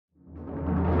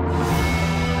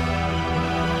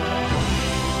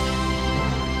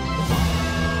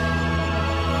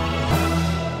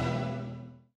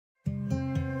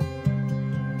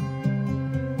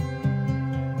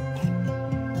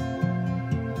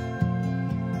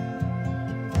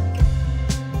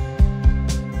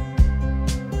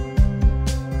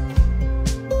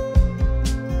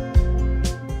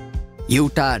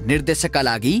एउटा निर्देशकका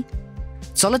लागि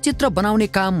चलचित्र बनाउने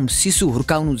काम शिशु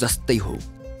हुर्काउनु जस्तै हो।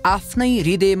 आफ्नै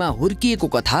हृदयमा हुर्किएको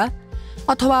कथा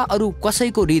अथवा अरू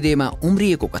कसैको हृदयमा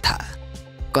उम्रिएको कथा।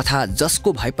 कथा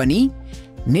जसको भए पनि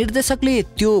निर्देशकले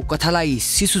त्यो कथालाई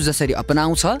शिशु जसरी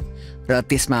अपनाउँछ र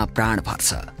त्यसमा प्राण भर्छ।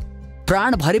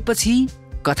 प्राण भरेपछि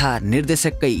कथा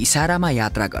निर्देशककै इशारामा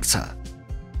यात्रा गर्छ।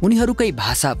 उनीहरूकै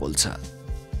भाषा बोल्छ।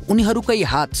 उनीहरूकै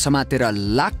हात समातेर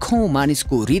लाखौं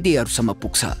मानिसको हृदयहरूसम्म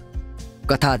पुग्छ।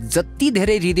 कथा जति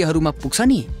धेरै हृदयहरूमा पुग्छ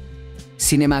नि,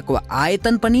 सिनेमाको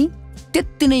आयतन पनि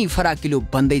त्यति नै फराकिलो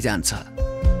बन्दै जान्छ।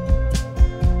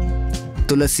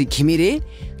 तुलसी घिमिरे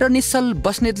र निश्चल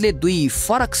बस्नेतले दुई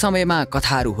फरक समयमा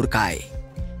कथाहरू हुर्काए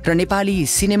र नेपाली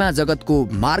सिनेमा जगतको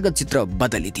मार्गचित्र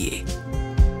बदलिदिए।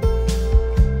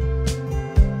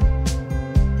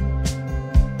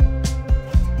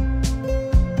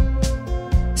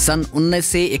 सन्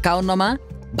 1951 मा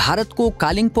भारतको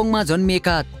कालिम्पोङमा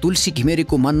जन्मिएका तुलसी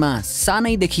घिमिरेको मनमा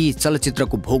सानैदेखि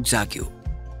चलचित्रको भोग जाग्यो।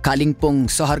 कालिम्पोङ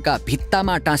शहरका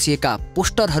भित्तामा टाँसिएका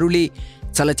पोस्टरहरूले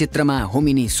चलचित्रमा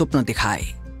होमिने स्वप्न देखाए।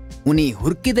 उनी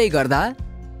हुर्किँदै गर्दा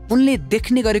उनले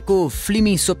देख्ने गरेको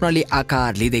फिल्मी स्वप्नले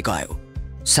आकार लिँदै गयो।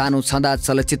 सानो छँदा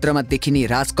चलचित्रमा देखिने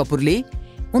राज कपूरले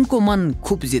उनको मन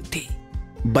खुब जित्थे।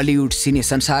 बलिउड सिने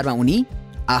संसारमा उनी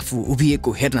आफू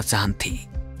उभिएको हेर्न चाहन्थे।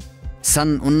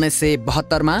 सन्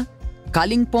 1972 मा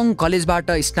कालिम्पोङ कलेजबाट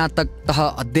स्नातक तह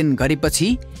अध्ययन गरेपछि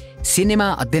सिनेमा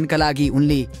अध्ययनका लागि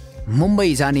उनले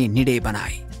मुम्बई जाने निर्णय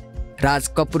बनाए। राज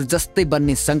कपूर जस्तै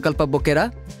बन्ने संकल्प बोकेर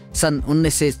सन्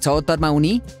 1974 मा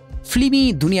उनी फिल्मी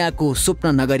दुनियाँको स्वप्न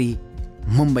नगरी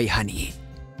मुम्बई हानिए।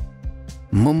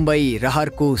 मुम्बई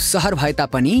रहरको सहर भए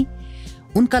तापनि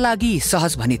उनका लागि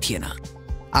सहज भने थिएन।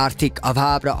 आर्थिक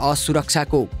अभाव र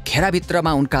असुरक्षाको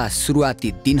घेराभित्रमा उनका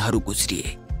सुरुवाती दिनहरू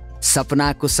गुज्रिए।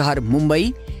 सपनाको सहर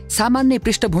मुम्बई सामान्य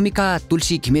पृष्ठभूमिका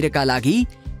तुलसी घिमिरेका लागि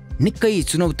निकै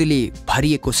चुनौतीले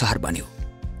भरिएको सहर बन्यो।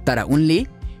 तर उनले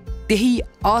त्यही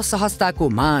असहजताको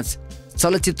माझ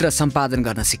चलचित्र सम्पादन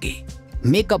गर्न सिके,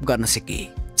 मेकअप गर्न सिके,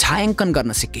 छायाङ्कन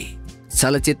गर्न सिके।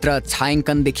 चलचित्र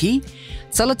छायाङ्कनदेखि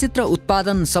चलचित्र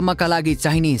उत्पादनसम्मका लागि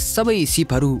चाहिने सबै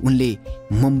सिपहरू उनले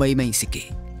मुम्बईमै सिके।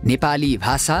 नेपाली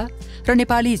भाषा र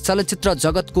नेपाली चलचित्र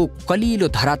जगतको कलिलो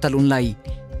धरातल उनलाई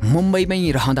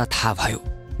मुम्बईमै रहँदा थाहा भयो।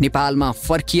 नेपालमा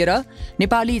फर्किएर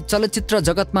नेपाली चलचित्र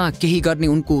जगतमा केही गर्ने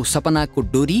उनको सपनाको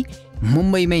डोरी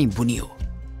मुम्बईमै बुनियो।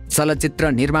 चलचित्र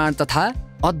निर्माण तथा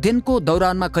अध्ययनको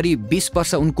दौरानमा करिब 20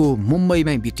 वर्ष उनको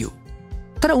मुम्बईमै बित्यो।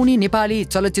 तर उनी नेपाली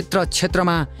चलचित्र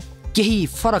क्षेत्रमा केही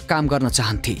फरक काम गर्न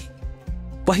चाहन्थे।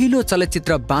 पहिलो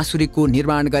चलचित्र बाँसुरीको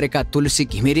निर्माण गरेका तुलसी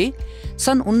घिमिरे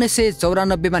सन्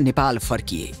 1994 मा नेपाल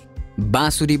फर्किए।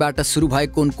 बाँसुरीबाट सुरु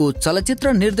भएको उनको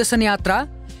चलचित्र निर्देशन यात्रा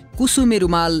कुसुमे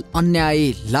रुमाल,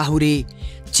 अन्याय, लाहुरे,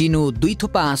 चिनो, दुई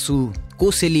थोपा आँसु,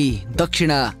 कोसेली,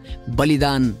 दक्षिणा,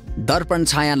 बलिदान, दर्पण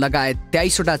छाया लगायत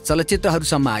 23वटा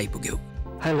चलचित्रहरूसम्म आइपुग्यो।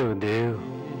 हेलो देव,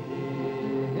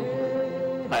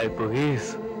 आइपुगिस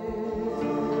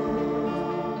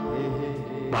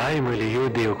भाइ। मैले यो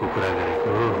देवको कुरा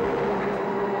गरेको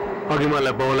अघि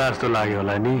मलाई बौला जस्तो लाग्यो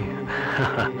होला नि।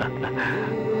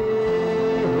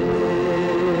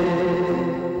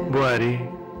 बुहारी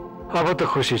अब त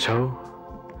खुसी छौ।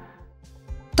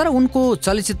 तर उनको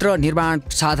चलचित्र निर्माण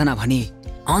साधना भने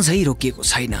अझै रोकिएको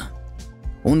छैन।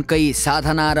 उनकै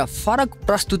साधना र फरक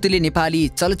प्रस्तुतिले नेपाली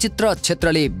चलचित्र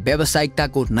क्षेत्रले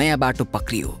व्यावसायिकताको नयाँ बाटो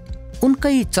पक्रियो।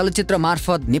 उनकै चलचित्र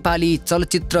मार्फत नेपाली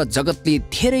चलचित्र जगतले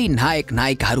धेरै नायक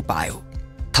नायिकाहरू पायो।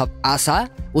 थप आशा,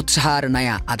 उत्साह र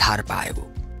नयाँ आधार पायो।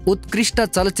 उत्कृष्ट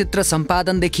चलचित्र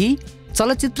सम्पादनदेखि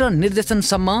चलचित्र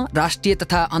निर्देशनसम्म राष्ट्रिय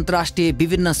तथा अन्तर्राष्ट्रिय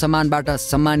विभिन्न सम्मानबाट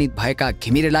सम्मानित भएका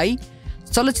घिमिरेलाई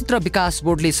चलचित्र विकास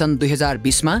बोर्डले सन्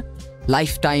 2020 मा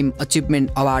लाइफ टाइम अचिभमेन्ट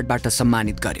अवार्डबाट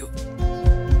सम्मानित गर्यो।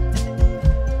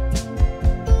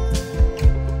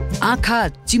 आँखा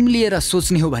चिम्लिएर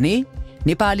सोच्ने हो भने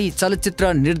नेपाली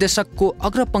चलचित्र निर्देशकको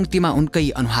अग्रपंक्तिमा उनकै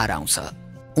अनुहार आउँछ।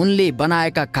 उनले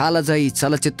बनाएका कालजयी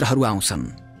चलचित्रहरू आउँछन्।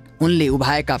 उनले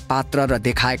उभाएका पात्र र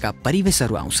देखाएका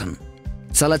परिवेशहरू आउँछन्।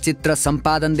 चलचित्र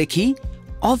सम्पादनदेखि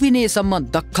अभिनयसम्म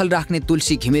दखल राख्ने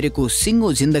तुलसी घिमिरेको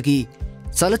सिङ्गो जिन्दगी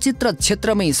चलचित्र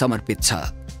क्षेत्रमै समर्पित छ।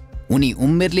 उनी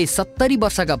उमेरले 70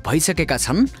 वर्षका भइसकेका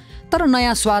छन्, तर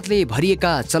नयाँ स्वादले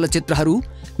भरिएका चलचित्रहरू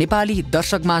नेपाली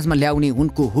दर्शक माझमा ल्याउने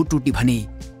उनको हुटुटी भने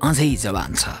अझै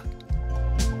जवान छ।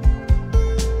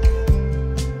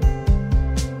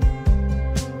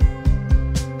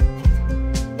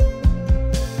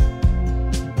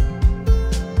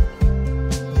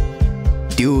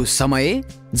 त्यो समय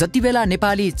जति बेला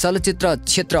नेपाली चलचित्र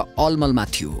क्षेत्र अलमलमा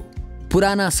थियो,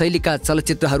 पुराना शैलीका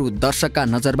चलचित्रहरू दर्शकका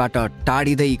नजरबाट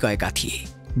टाढिँदै गएका थिए।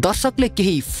 दर्शकले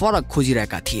केही फरक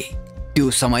खोजिरहेका थिए।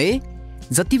 त्यो समय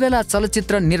जति बेला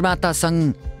चलचित्र निर्माता सङ्घ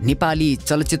नेपाली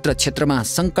चलचित्र क्षेत्रमा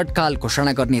सङ्कटकाल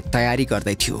घोषणा गर्ने तयारी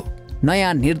गर्दै थियो,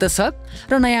 नयाँ निर्देशक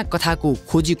र नयाँ कथाको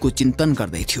खोजीको चिन्तन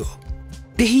गर्दै थियो,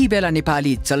 त्यही बेला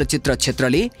नेपाली चलचित्र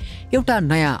क्षेत्रले एउटा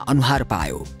नयाँ अनुहार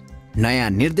पायो, नयाँ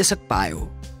निर्देशक पायो,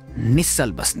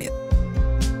 निश्चल बस्नेत।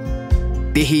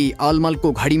 त्यही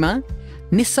अलमलको घडीमा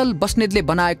निश्चल बस्नेतले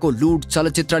बनाएको लुट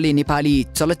चलचित्रले नेपाली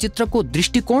चलचित्रको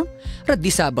दृष्टिकोण र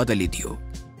दिशा बदलिदियो।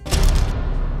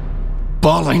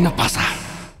 बल होइन पासा,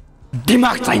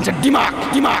 दिमाग चाहिन्छ, दिमाग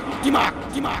दिमाग दिमाग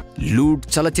दिमाग। लुट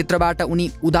चलचित्रबाट उनी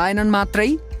उदायनन मात्रै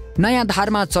नयाँ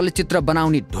धारमा चलचित्र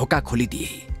बनाउने ढोका खोलिदिए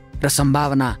र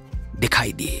सम्भावना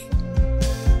देखाइदिए।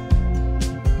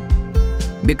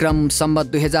 विक्रम सम्वत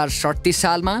 2037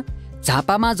 सालमा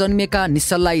झापामा जन्मिएका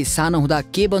निश्चललाई सानो हुँदा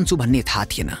के बन्छु भन्ने थाहा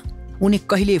थिएन। उनी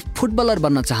कहिले फुटबलर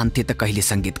बन्न चाहन्थे त कहिले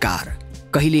सङ्गीतकार,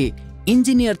 कहिले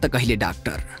इन्जिनियर त कहिले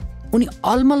डाक्टर। उनी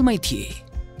अलमलमै थिए,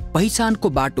 पहिचानको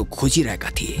बाटो खोजिरहेका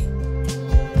थिए।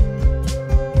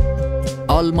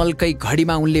 अलमलकै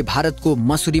घडीमा उनले भारतको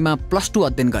मसुरीमा +2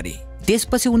 अध्ययन गरे।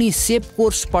 त्यसपछि उनी सेफ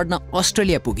कोर्स पढ्न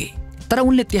अस्ट्रेलिया पुगे, तर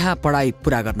उनले त्यहाँ पढाइ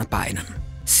पुरा गर्न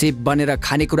पाएनन्। सेफ बनेर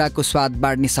खानेकुराको स्वाद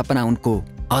बाँड्ने सपना उनको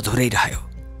अधुरै रह्यो।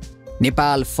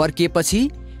 नेपाल फर्किएपछि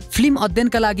फिल्म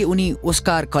अध्ययनका लागि उनी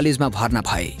ओस्कार कलेजमा भर्ना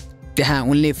भए। त्यहाँ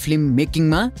उनले फिल्म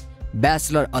मेकिङमा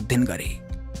ब्याचलर अध्ययन गरे।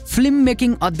 फिल्म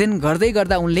मेकिङ अध्ययन गर्दै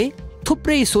गर्दा उनले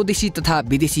थुप्रै स्वदेशी तथा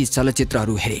विदेशी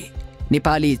चलचित्रहरू हेरे,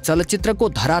 नेपाली चलचित्रको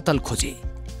धरातल खोजे।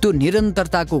 त्यो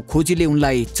निरन्तरताको खोजीले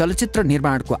उनलाई चलचित्र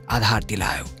निर्माणको आधार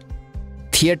दिलायो।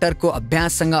 थिएटरको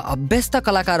अभ्याससँग अभ्यस्त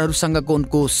कलाकारहरूसँगको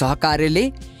उनको सहकार्यले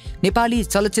नेपाली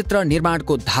चलचित्र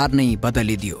निर्माणको धार नै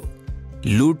बदलिदियो।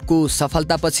 लुटको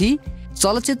सफलतापछि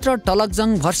चलचित्र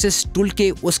टलकजङ भर्सेस टुल्के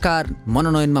ओस्कार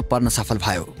मनोनयनमा पर्न सफल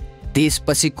भयो।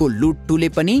 त्यसपछिको लुट 2ले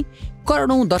पनि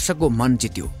करोडौं दर्शकको मन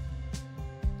जित्यो।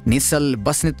 निश्चल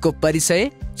बस्नेतको परिचय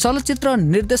चलचित्र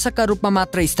निर्देशकका रूपमा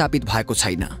मात्र स्थापित भएको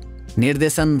छैन।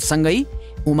 निर्देशनसँगै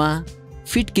उमा,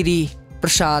 फिटकिरी,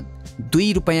 प्रसाद,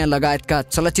 2 रुपैयाँ लगायतका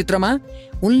चलचित्रमा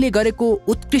उनले गरेको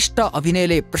उत्कृष्ट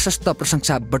अभिनयले प्रशस्त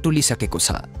प्रशंसा बटुलिसकेको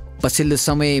छ। पछिल्लो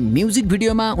समय म्युजिक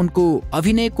भिडियोमा उनको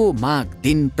अभिनयको माग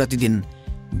दिन प्रतिदिन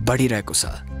बढिरहेको छ।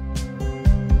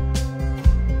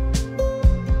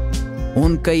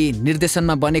 उनकै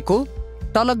निर्देशनमा बनेको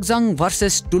टलकजङ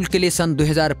भर्सेस टुल्केले सन्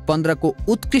 2015 को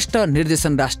उत्कृष्ट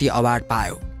निर्देशन राष्ट्रिय अवार्ड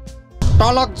पायो।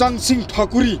 टलकजङ सिंह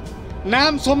ठकुरी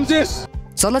नाम सम्झेस।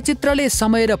 चलचित्रले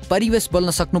समय र परिवेश बोल्न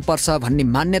सक्नुपर्छ भन्ने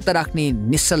मान्यता राख्ने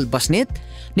निश्चल बस्नेत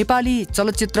नेपाली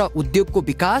चलचित्र उद्योगको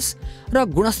विकास र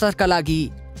गुणस्तरका लागि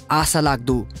आशा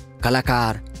लाग्दो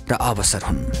कलाकार र अवसर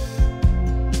हुन्।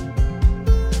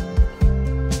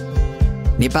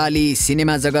 नेपाली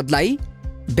सिनेमा जगतलाई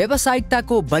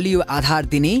व्यावसायिकताको बलियो आधार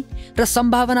दिने र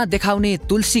सम्भावना देखाउने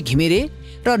तुलसी घिमिरे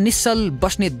र निश्चल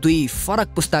बस्नेत 2 फरक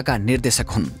पुस्ताका निर्देशक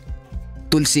हुन्।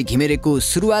 तुलसी घिमिरेको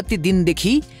सुरुवाती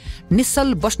दिनदेखि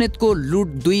निश्चल बस्नेतको लुट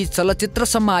 2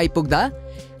 चलचित्रसम्म आइपुग्दा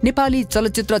नेपाली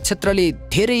चलचित्र क्षेत्रले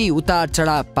धेरै उतार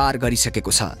चढाव पार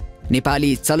गरिसकेको छ।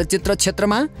 नेपाली चलचित्र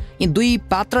क्षेत्रमा यी 2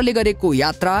 पात्रले गरेको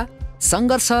यात्रा,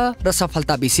 सङ्घर्ष र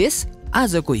सफलता विशेष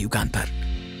आजको युगान्तर।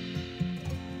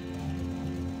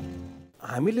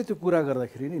 हामीले त्यो कुरा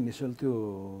गर्दाखेरि नि निश्चल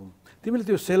तिमीले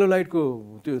त्यो सेलुलाइटको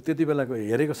त्यो त्यति बेलाको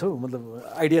हेरेको छौ?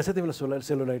 मतलब आइडिया छ तिमीलाई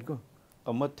सेलुलाइटको?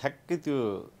 म ठ्याक्कै त्यो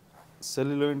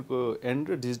सेलुलोइडको एन्ड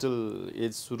र डिजिटल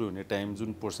एज सुरु हुने टाइम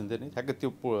जुन पोर्सन थियो नि, ठ्याक्कै त्यो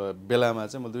बेलामा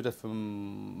चाहिँ म 2टा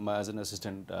फिल्ममा एज एन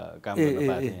असिस्टेन्ट काम गर्न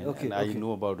पाएको थिएँ। आई नो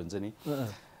अबाउट हुन्छ नि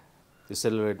त्यो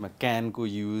सेलुलोइडमा क्यानको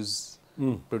युज,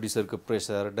 प्रोड्युसरको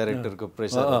प्रेसर, डाइरेक्टरको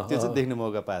प्रेसर, त्यो चाहिँ देख्ने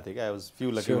मौका पाएको थिएँ। I was few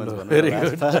lucky once भन्नु। Very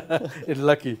good, it's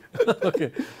lucky. Okay,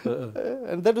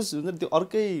 and that was हुन्छ नि त्यो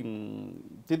अर्कै।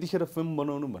 त्यतिखेर फिल्म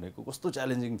बनाउनु भनेको कस्तो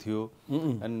च्यालेन्जिङ थियो,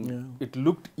 and it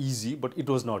looked easy but it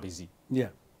was not easy.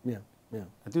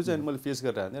 त्यो चाहिँ मैले फेस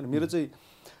गरिरहेको थिएँ। मेरो चाहिँ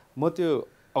म त्यो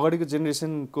अगाडिको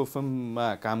जेनेरेसनको फिल्ममा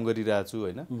काम गरिरहेको छु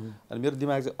होइन, अनि मेरो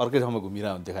दिमाग चाहिँ अर्कै ठाउँमा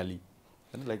घुमिरहेको हुन्थ्यो खालि,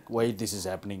 होइन, like why this is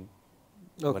happening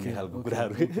भन्ने खालको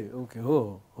कुराहरू।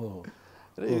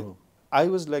 आई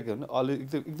वाज लाइक होइन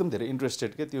एकदम धेरै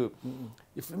इन्ट्रेस्टेड क्या त्यो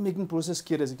फिल्म मेकिङ प्रोसेस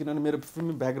के रहेछ, किनभने मेरो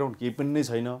फिल्म ब्याकग्राउन्ड केही पनि नै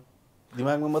छैन,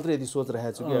 दिमागमा मात्रै यति सोच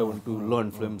राखेको छु कि I want to learn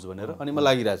films भनेर। अनि म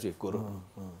लागिरहेको छु एक कुरो,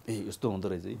 यस्तो हुँदो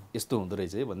रहेछ है, यस्तो हुँदो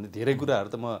रहेछ है भन्ने धेरै कुराहरू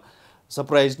त म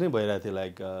सरप्राइज नै भइरहेको थिएँ।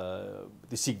 लाइक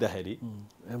त्यो सिक्दाखेरि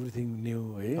एभ्रिथिङ न्यू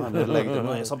है, लाइक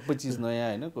नयाँ सबै चिज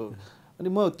नयाँ होइन। अनि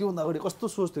म त्योभन्दा अगाडि कस्तो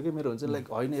सोच्थेँ कि मेरो हुन्छ लाइक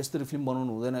होइन यस्तरी फिल्म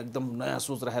बनाउनु हुँदैन, एकदम नयाँ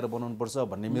सोच राखेर बनाउनुपर्छ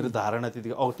भन्ने मेरो धारणा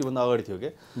त्यतिकै त्योभन्दा अगाडि थियो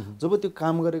क्या। जब त्यो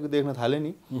काम गरेको देख्न थालेँ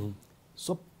नि,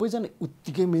 सबैजना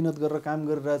उत्तिकै मिहिनेत गरेर काम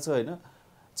गरिरहेछ होइन।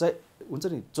 चाहे हुन्छ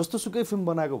नि जस्तो सुकै फिल्म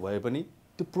बनाएको भए पनि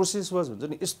त्यो प्रोसेस वाज हुन्छ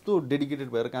नि यस्तो डेडिकेटेड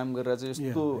भएर काम गरिरहेछ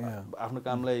यस्तो आफ्नो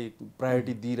कामलाई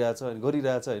प्रायोरिटी दिइरहेछ अनि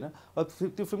गरिरहेछ होइन अब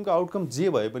त्यो फिल्मको आउटकम जे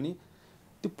भए पनि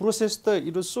त्यो प्रोसेस त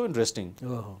इट वाज सो इन्ट्रेस्टिङ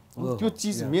त्यो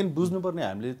चिज मेन बुझ्नुपर्ने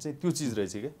हामीले चाहिँ त्यो चिज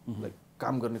रहेछ क्या लाइक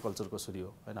काम गर्ने कल्चर कसरी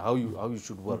हो होइन हाउ यु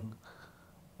सुड वर्क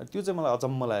त्यो चाहिँ मलाई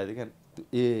अचम्म लागेको थियो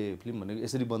क्या ए फिल्म भनेको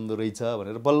यसरी बन्दो रहेछ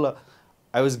भनेर बल्ल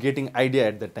I was getting idea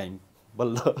at the time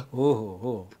बल्ल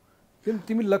हो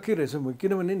तिमी लक्की रहेछौ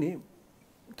किनभने नि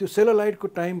त्यो सेलोलाइटको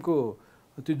टाइमको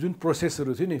त्यो जुन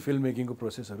प्रोसेसहरू थियो नि फिल्म मेकिङको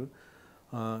प्रोसेसहरू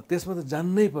त्यसमा त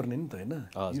जान्नै पर्ने नि त होइन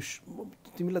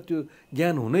तिमीलाई त्यो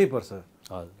ज्ञान हुनैपर्छ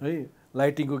है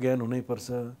लाइटिङको ज्ञान हुनैपर्छ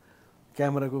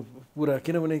क्यामेराको पुरा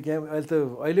किनभने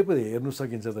अहिले पो हेर्नु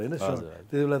सकिन्छ त होइन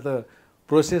त्यति बेला त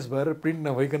प्रोसेस भएर प्रिन्ट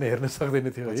नभइकन हेर्न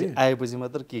सक्दैन थियो है आएपछि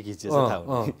मात्र के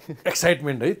खिचेछ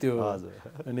एक्साइटमेन्ट है त्यो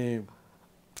अनि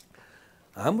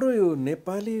हाम्रो यो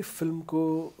नेपाली फिल्मको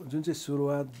जुन चाहिँ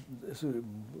सुरुवात यसो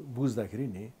बुझ्दाखेरि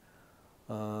नि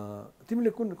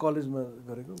तिमीले कुन कलेजमा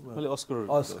गरेको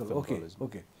अस्कर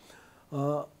ओके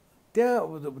त्यहाँ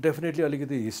डेफिनेटली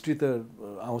अलिकति हिस्ट्री त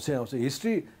आउँछ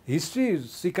हिस्ट्री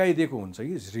सिकाइदिएको हुन्छ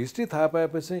कि हिस्ट्री थाहा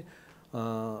पाएपछि चाहिँ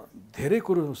धेरै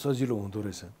कुरो सजिलो हुँदो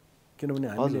रहेछ किनभने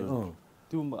हामीले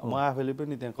त्यो म आफैले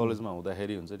पनि त्यहाँ कलेजमा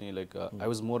हुँदाखेरि हुन्छ नि like I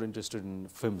was more interested in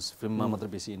फिल्ममा मात्र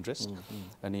बेसी इन्ट्रेस्ट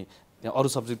अनि त्यहाँ अरू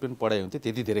सब्जेक्ट पनि पढाइ हुन्थ्यो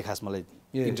त्यति धेरै खास मलाई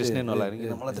इन्ट्रेस्ट नै नलाग्ने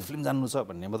किन मलाई त फिल्म जान्नु छ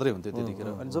भन्ने मात्रै हुन्थ्यो त्यतिखेर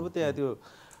अनि जब त्यहाँ त्यो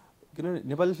किनभने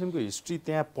नेपाली फिल्मको हिस्ट्री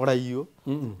त्यहाँ पढाइयो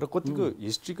र कतिको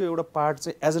हिस्ट्रीको एउटा पार्ट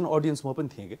चाहिँ एज एन अडियन्स म पनि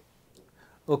थिएँ क्या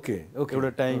ओके एउटा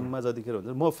टाइममा जतिखेर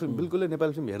हुन्छ म फिल्म बिल्कुलै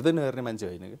नेपाली फिल्म हेर्दै नहेर्ने मान्छे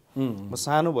होइन क्या म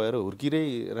सानो भएर हुर्किरै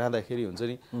रहँदाखेरि हुन्छ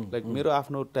नि लाइक मेरो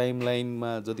आफ्नो टाइम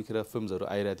लाइनमा जतिखेर फिल्महरू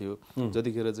आइरहेको थियो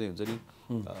जतिखेर चाहिँ हुन्छ नि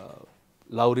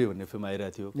लाउरे भन्ने फिल्म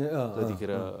आइरहेको थियो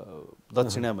जतिखेर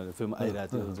दक्षिणा भन्ने फिल्म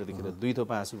आइरहेको थियो जतिखेर दुई थो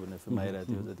पाँसु भन्ने फिल्म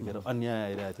आइरहेको थियो जतिखेर अन्याय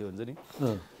आइरहेको थियो हुन्छ नि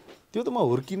त्यो त म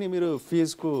हुर्किने मेरो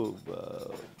फेजको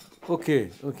ओके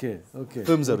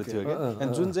फिल्महरू थियो क्या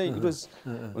एन्ड जुन चाहिँ इट वाज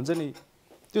हुन्छ नि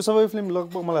त्यो सबै फिल्म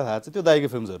लगभग मलाई थाहा छ त्यो दाइको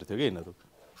फिल्महरू थियो क्या यिनीहरू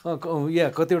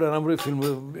कतिवटा राम्रो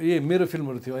फिल्महरू मेरो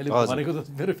फिल्महरू थियो अहिले भनेको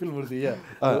त मेरो फिल्महरू थियो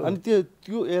अनि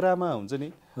त्यो एरामा हुन्छ नि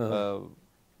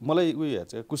मलाई उयो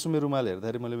हेर्छ कुसुमे रुमाल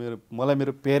हेर्दाखेरि मलाई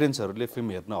मेरो पेरेन्ट्सहरूले फिल्म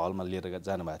हेर्न हलमा लिएर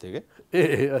जानुभएको थियो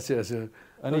क्या अच्छा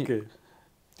अनि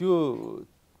त्यो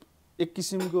एक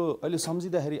किसिमको अहिले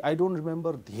सम्झिँदाखेरि आई डोन्ट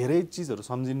रिमेम्बर धेरै चिजहरू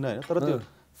सम्झिन्न होइन तर त्यो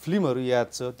फिल्महरू याद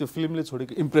छ त्यो फिल्मले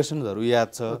छोडेको इम्प्रेसन्सहरू याद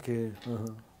छ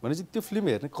भनेपछि त्यो फिल्म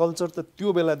हेर्ने कल्चर त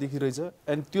त्यो बेलादेखि रहेछ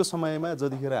एन्ड त्यो समयमा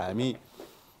जतिखेर हामी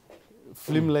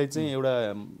फिल्मलाई चाहिँ एउटा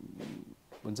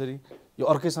हुन्छ नि यो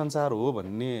अर्कै संसार हो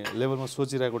भन्ने लेभलमा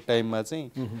सोचिरहेको टाइममा चाहिँ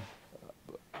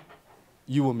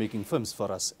you were making films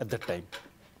for us at that time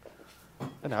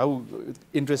होइन हाउ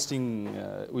इन्ट्रेस्टिङ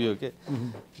उयो के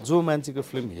जो मान्छेको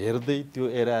फिल्म हेर्दै त्यो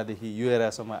एरादेखि यो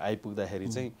एरासम्म आइपुग्दाखेरि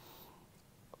चाहिँ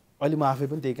अहिले म आफै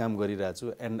पनि त्यही काम गरिरहेको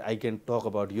छु and I can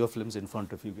talk about यो films in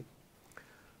front of you के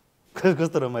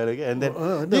कस्तो रमाइलो क्या and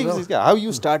then how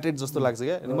you started जस्तो लाग्छ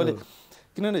क्या अनि मैले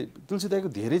किनभने तुलसी दाइको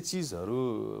धेरै चिजहरू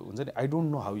हुन्छ नि I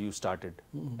don't know how you started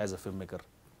as a film maker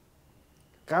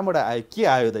कहाँबाट आयो के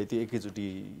आयो दाइ त्यो एकैचोटि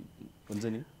हुन्छ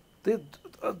नि त्यो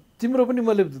तिम्रो पनि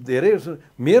मैले धेरै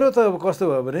मेरो त अब कस्तो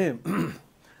भयो भने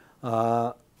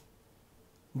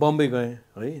बम्बे गएँ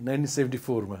है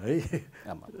 1974मा है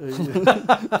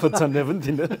जन्मे पनि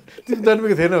थिएन तिमी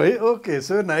जन्मेको थिएन है ओके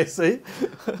सो नाइस है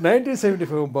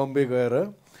 1974मा बम्बे गएर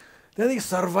त्यहाँदेखि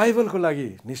सर्भाइभलको लागि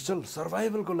निश्चल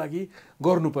सर्भाइभलको लागि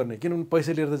गर्नुपर्ने किनभने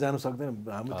पैसा लिएर त जानु सक्दैन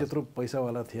हाम्रो त्यत्रो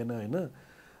पैसावाला थिएन होइन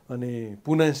अनि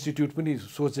पुना इन्स्टिट्युट पनि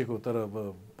सोचेको तर अब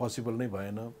पोसिबल नै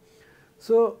भएन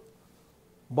सो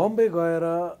बम्बे गएर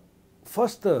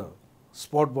फर्स्ट त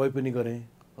स्पट बोय पनि गरेँ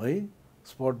है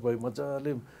स्पट बोय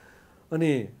मजाले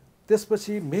अनि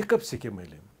त्यसपछि मेकअप सिकेँ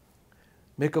मैले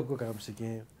मेकअपको काम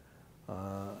सिकेँ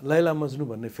लैला मजनू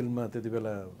भन्ने फिल्ममा त्यति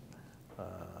बेला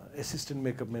एसिस्टेन्ट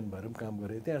मेकअप म्यान भएर पनि काम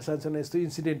गरेँ त्यहाँ सानसानो यस्तो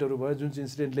इन्सिडेन्टहरू भयो जुन चाहिँ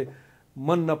इन्सिडेन्टले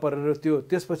मन नपरेर त्यो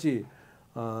त्यसपछि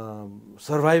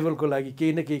सर्भाइभलको लागि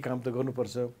केही न केही काम त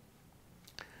गर्नुपर्छ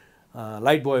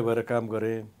लाइट बोय भएर काम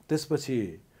गरेँ त्यसपछि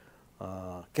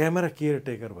क्यामेरा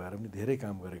केयरटेकर भएर पनि धेरै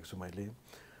काम गरेको छु मैले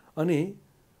अनि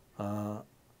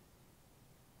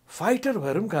फाइटर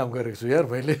भएर पनि काम गरेको छु यार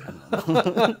मैले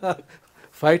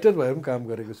फाइटर भएर पनि काम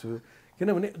गरेको छु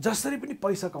किनभने जसरी पनि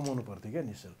पैसा कमाउनु पर्थ्यो क्या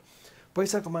निश्चल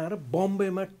पैसा कमाएर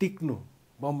बम्बेमा टिक्नु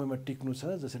छ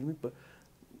जसरी पनि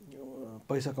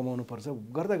पैसा कमाउनु पर्छ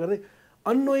गर्दा गर्दै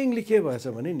अननोइङली के भएछ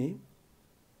भने नि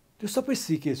त्यो सबै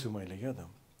सिकेछु मैले क्या त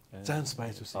चान्स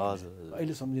पाएछु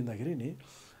अहिले सम्झिँदाखेरि नि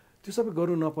त्यो सबै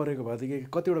गर्नु नपरेको भएदेखि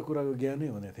कतिवटा कुराको ज्ञानै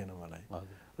हुने थिएन मलाई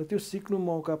र त्यो सिक्नु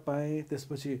मौका पाएँ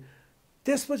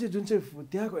त्यसपछि जुन चाहिँ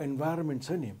त्यहाँको इन्भाइरोमेन्ट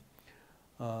छ नि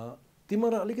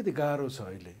तिमीलाई अलिकति गाह्रो छ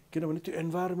अहिले, किनभने त्यो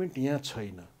इन्भाइरोमेन्ट यहाँ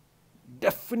छैन,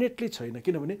 डेफिनेटली छैन।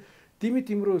 किनभने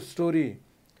तिम्रो स्टोरी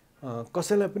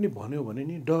कसैलाई पनि भन्यो भने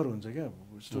नि डर हुन्छ क्या,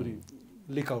 स्टोरी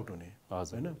लिक आउट हुने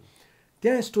होइन।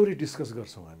 त्यहाँ स्टोरी डिस्कस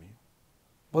गर्छौँ हामी,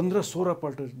 15-16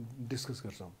 पल्ट डिस्कस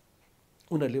गर्छौँ।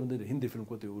 उनीहरूले भन्दा हिन्दी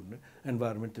फिल्मको त्यो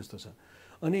इन्भाइरोमेन्ट त्यस्तो छ।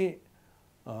 अनि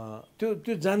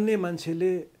त्यो जान्ने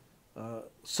मान्छेले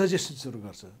सजेसन्सहरू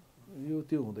गर्छ, यो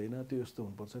त्यो हुँदैन, त्यो यस्तो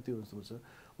हुनुपर्छ, त्यो यस्तो हुन्छ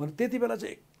भने त्यति बेला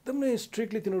चाहिँ एकदमै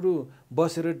स्ट्रिक्टली तिनीहरू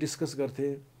बसेर डिस्कस गर्थे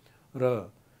र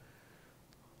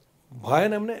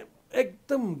भएन भने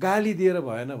एकदम गाली दिएर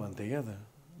भएन भन्थे क्या त,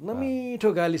 नमिठो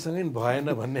गालीसँगै भएन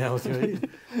भन्ने आउँथ्यो है।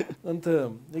 अन्त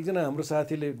एकजना हाम्रो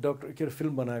साथीले के अरे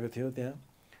फिल्म बनाएको थियो त्यहाँ,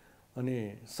 अनि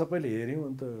सबैले हेऱ्यौँ,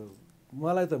 अन्त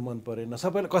मलाई त मन परेन,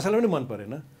 सबैलाई कसैलाई पनि मन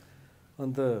परेन।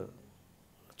 अन्त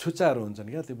छुच्चाहरू हुन्छन्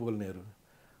क्या त्यो बोल्नेहरू,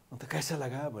 अन्त कैसा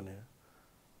लगा भने,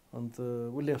 अन्त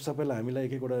उसले सबैलाई हामीलाई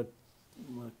एक एकवटा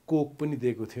कोक पनि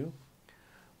दिएको थियो।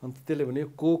 अन्त त्यसले भने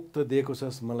कोक त दिएको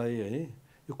छस् मलाई है,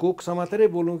 यो कोक समातेरै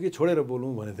बोलौँ कि छोडेर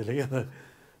बोलौँ भने त्यसले क्या त,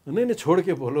 नै छोड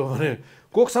के बोलो भने,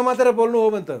 कोक समातेर बोल्नु हो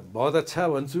भने त बहुत अच्छा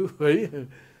भन्छु है,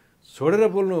 छोडेर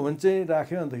बोल्नु हो भने चाहिँ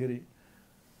राख्यो। अन्तखेरि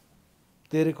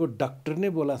तेरे को डॉक्टर ने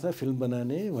बोला था फिल्म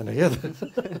बनाने भने क्या त,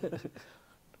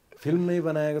 फिल्म नहीं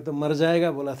बनाएको त मर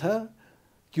जाएगा बोला था,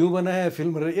 क्यों बनाया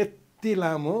फिल्म र यति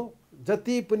लामो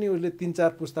जति पनि उसले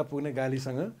 3-4 पुस्ता पुग्ने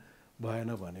गालीसँग भएन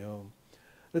भन्यो।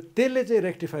 र त्यसले चाहिँ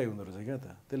रेक्टिफाई हुँदो रहेछ क्या त,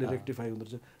 त्यसले रेक्टिफाई हुँदो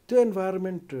रहेछ। त्यो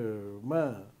इन्भाइरोमेन्टमा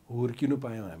हुर्किनु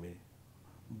पायौँ हामी,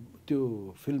 त्यो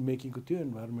फिल्म मेकिङको त्यो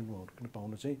इन्भाइरोमेन्टमा हुर्किनु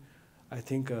पाउनु चाहिँ आई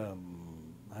थिङ्क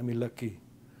हामी लक्की।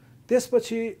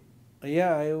 त्यसपछि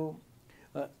यहाँ आयो,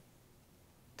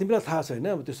 तिमीलाई थाहा छैन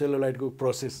अब त्यो सेलुलाइटको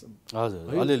प्रोसेस?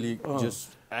 हजुर, अलिअलि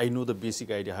just I know the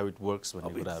basic idea how it works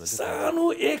भन्ने कुराहरू। सानो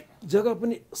एक जग्गा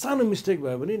पनि सानो मिस्टेक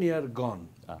भयो भने नि यार गन।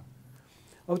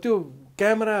 अब त्यो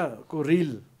क्यामेराको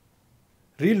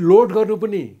रिल लोड गर्नु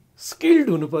पनि स्किल्ड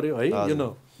हुनु पर्यो है, यु नो,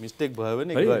 मिस्टेक भयो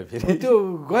भने गयो फेरि, त्यो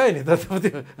गयो नि त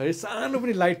त्यो है, सानो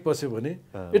पनि लाइट पस्यो भने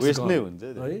वेस्ट नै हुन्छ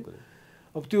है।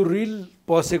 अब त्यो रिल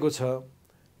पसेको छ,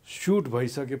 सुट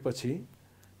भइसकेपछि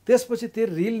त्यसपछि त्यो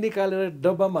रिल निकालेर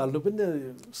डब्बामा हाल्नु पनि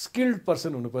स्किल्ड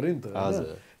पर्सन हुनु पऱ्यो नि त।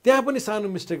 त्यहाँ पनि सानो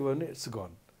मिस्टेक भयो भने इट्स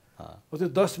गन। अब त्यो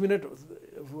 10 मिनट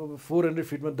 400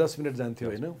 फिटमा 10 मिनट जान्थ्यो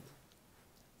होइन।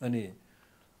 अनि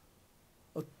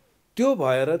त्यो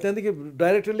भएर त्यहाँदेखि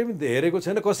डाइरेक्टरले पनि हेरेको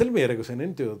छैन, कसैले पनि हेरेको छैन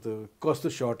नि त्यो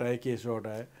कस्तो सर्ट आयो, के सर्ट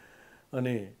आयो।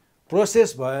 अनि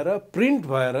प्रोसेस भएर प्रिन्ट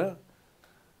भएर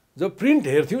जब प्रिन्ट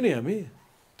हेर्थ्यौँ नि हामी,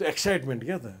 त्यो एक्साइटमेन्ट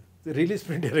क्या त, त्यो रिलिज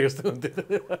प्रिन्ट हेरेको जस्तो हुन्थ्यो।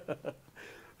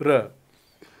 र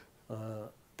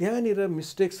त्यहाँनिर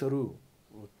मिस्टेक्सहरू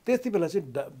त्यति बेला चाहिँ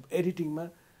एडिटिङमा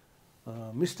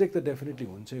मिस्टेक त डेफिनेटली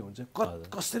हुन्छ।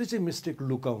 कसरी चाहिँ मिस्टेक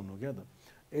लुकाउनु क्या त,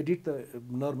 एडिट त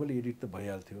नर्मली एडिट त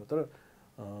भइहाल्थ्यो, तर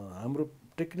हाम्रो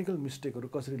टेक्निकल मिस्टेकहरू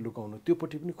कसरी लुकाउनु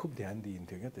त्योपट्टि पनि खुब ध्यान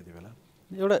दिइन्थ्यो क्या त्यति बेला।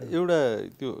 एउटा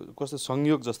त्यो कस्तो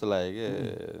संयोग जस्तो लाग्यो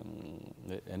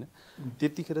क्या होइन।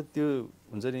 त्यतिखेर त्यो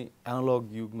हुन्छ नि एनालग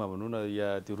युगमा भनौँ न,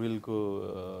 या त्यो रिलको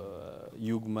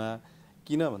युगमा,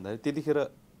 किन भन्दाखेरि त्यतिखेर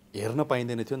हेर्न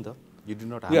पाइँदैन थियो नि त, यु डु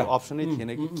नट हाम्रो अप्सनै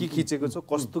थिएन कि के खिचेको छ,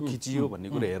 कस्तो खिचियो भन्ने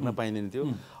कुरा हेर्न पाइँदैन थियो।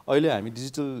 अहिले हामी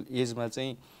डिजिटल एजमा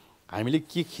चाहिँ हामीले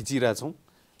के खिचिरहेछौँ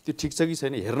त्यो ठिक छ कि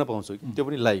छैन हेर्न पाउँछौँ, त्यो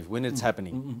पनि लाइभ वेन इट्स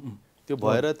ह्यापनिङ। त्यो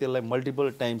भएर त्यसलाई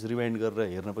मल्टिपल टाइम्स रिवाइन्ड गरेर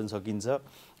हेर्न पनि सकिन्छ।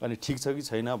 अनि ठिक छ कि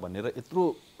छैन भनेर यत्रो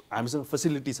हामीसँग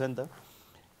फेसिलिटी छ नि त।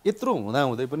 यत्रो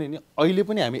हुँदाहुँदै पनि नि अहिले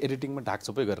पनि हामी एडिटिङमा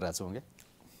ढाकछोपै गरिरहेछौँ क्या।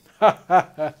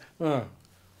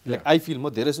 लाइक आई फिल म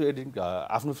धेरै सो एडिट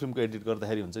आफ्नो फिल्मको एडिट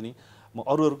गर्दाखेरि हुन्छ नि, म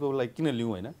अरूहरूको लागि किन लिउँ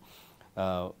होइन,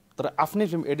 तर आफ्नै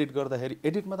फिल्म एडिट गर्दाखेरि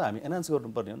एडिटमा त हामी एनाउन्स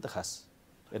गर्नुपर्ने हो नि त। खास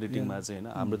एडिटिङमा चाहिँ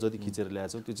होइन, हाम्रो जति खिचेर ल्याएको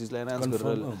छौँ त्यो चिजलाई एनाउन्स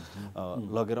गरेर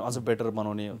लगेर अझ बेटर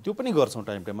बनाउने, त्यो पनि गर्छौँ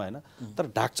टाइम टाइममा होइन। तर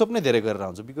ढाकछोप नै धेरै गरेर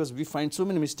आउँछ, because we find so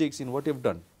many mistakes in what you've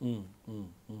done.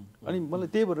 अनि मलाई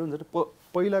त्यही भएर हुन्छ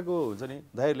पहिलाको हुन्छ नि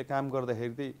दाइहरूले काम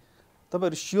गर्दाखेरि चाहिँ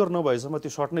तपाईँहरू स्योर नभएसम्म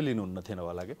त्यो सर्ट नै लिनुहुन्न थिएन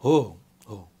होला क्या। हो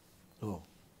हो हो।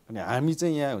 अनि हामी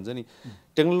चाहिँ यहाँ हुन्छ नि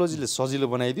टेक्नोलोजीले सजिलो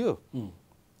बनाइदियो,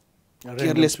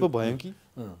 केयरलेस पो भयौँ कि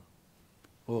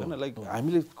होइन। लाइक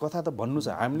हामीले कथा त भन्नु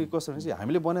छ, हामीले कसरी चाहिँ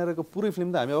हामीले बनाइरहेको पुरै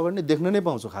फिल्म त हामी अगाडि नै देख्न नै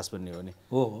पाउँछौँ खास भन्ने हो भने।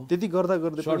 त्यति गर्दा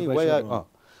गर्दै पनि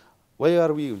वाइ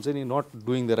आर वी हुन्छ नि not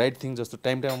doing the right thing जस्तो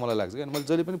टाइम टाइममा मलाई लाग्छ क्या। मैले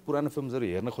जहिले पनि पुरानो फिल्महरू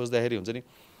हेर्न खोज्दाखेरि हुन्छ नि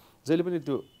जहिले पनि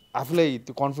त्यो आफूलाई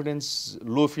त्यो कन्फिडेन्स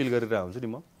लो फिल गरेर हुन्छ नि,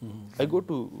 म आई गो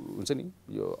टु हुन्छ नि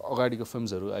यो अगाडिको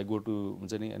फिल्महरू आई गो टु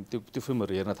हुन्छ नि, अनि त्यो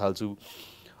फिल्महरू हेर्न थाल्छु।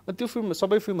 अनि त्यो फिल्म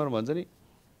सबै फिल्महरू भन्छ नि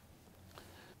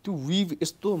त्यो विभ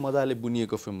यस्तो मजाले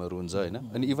बुनिएको फिल्महरू हुन्छ होइन।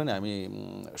 अनि इभन हामी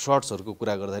सर्ट्सहरूको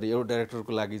कुरा गर्दाखेरि एउटा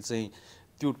डाइरेक्टरको लागि चाहिँ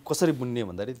त्यो कसरी बुन्ने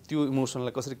भन्दाखेरि त्यो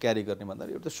इमोसनलाई कसरी क्यारी गर्ने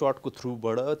भन्दाखेरि एउटा सर्टको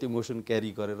थ्रुबाट त्यो इमोसन क्यारी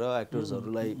गरेर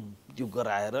एक्टर्सहरूलाई त्यो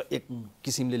गराएर एक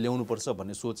किसिमले ल्याउनुपर्छ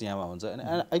भन्ने सोच यहाँमा हुन्छ होइन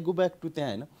आई गो ब्याक टु त्यहाँ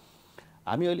होइन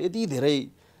हामी अहिले यति धेरै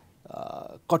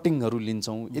कटिङहरू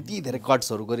लिन्छौँ यति धेरै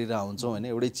कट्सहरू गरेर हुन्छौँ होइन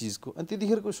एउटै चिजको अनि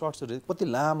त्यतिखेरको सर्ट्सहरू कति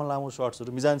लामो लामो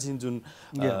सर्ट्सहरू मिजानसिन जुन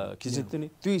खिचिन्थ्यो नि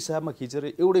त्यो हिसाबमा खिचेर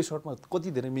एउटै सर्टमा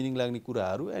कति धेरै मिनिङ लाग्ने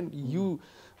कुराहरू एन्ड यु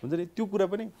हुन्छ नि त्यो कुरा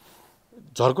पनि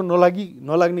झर्को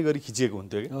नलाग्ने गरी खिचिएको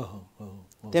हुन्थ्यो कि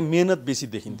त्यहाँ मेहनत बेसी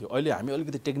देखिन्थ्यो अहिले हामी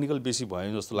अलिकति टेक्निकल बेसी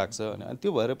भयो जस्तो लाग्छ अनि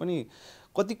त्यो भएर पनि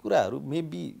कति कुराहरू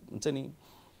मेबी हुन्छ नि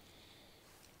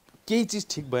केही चिज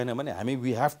ठिक भएन भने हामी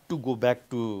we have to go back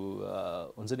to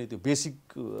हुन्छ नि त्यो बेसिक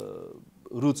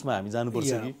रुट्समा हामी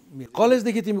जानुपर्छ कि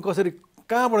कलेजदेखि तिमी कसरी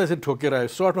कहाँबाट यसरी ठोकेर आयो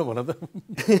सर्टमा भन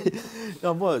त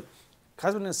म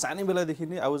खास भने सानै बेलादेखि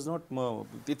नै आई वाज नट म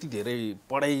त्यति धेरै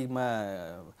पढाइमा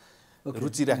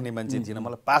रुचि राख्ने मान्छे थिएन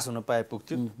मलाई पास हुन पाए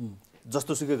पुग्थ्यो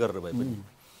जस्तो सुकै गरेर भए पनि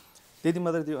त्यति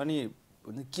मात्रै थियो अनि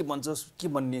के भन्छस् के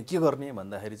भन्ने के गर्ने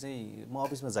भन्दाखेरि चाहिँ म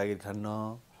अफिसमा जागिर खान्न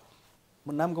म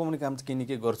नाम कमाउने काम चाहिँ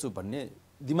के गर्छु भन्ने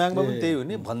दिमागमा पनि त्यही हो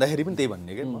नि भन्दाखेरि पनि त्यही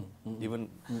भन्ने क्या म इभन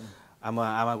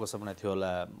आमाको सपना थियो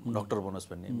होला डक्टर बनोस्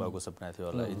भन्ने बाउको सपना थियो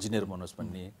होला इन्जिनियर बनोस्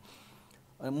भन्ने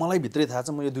अनि मलाई भित्रै थाहा छ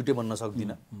म यो दुइटै बन्न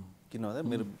सक्दिनँ किन भन्दा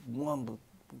मेरो म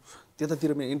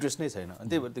त्यतातिर मेरो इन्ट्रेस्ट नै छैन अनि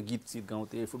त्यही भएर त्यो गीत सित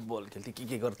गाउँथेँ फुटबल खेल्थेँ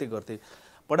के गर्दै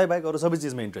पढाइ बाहेक अरू सबै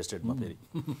चिजमा इन्ट्रेस्टेड म फेरि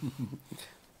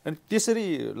अनि त्यसरी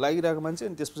लागिरहेको मान्छे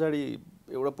अनि त्यस पछाडि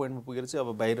एउटा पोइन्टमा पुगेर चाहिँ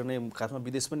अब बाहिर नै खासमा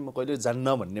विदेश पनि म कहिले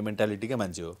जान्न भन्ने मेन्टालिटीकै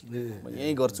मान्छे हो म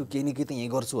यहीँ गर्छु केही न केही त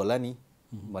यहीँ गर्छु होला नि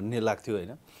भन्ने लाग्थ्यो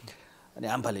होइन अनि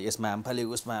आम्फाले यसमा आम्फाले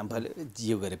उसमा आम्फाले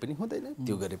यो गरे पनि हुँदैन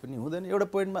त्यो गरे पनि हुँदैन एउटा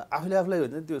पोइन्टमा आफूलाई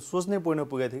हुन्छ त्यो सोच्ने पोइन्टमा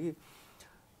पुगेको थिएँ कि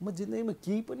म जिन्दगीमा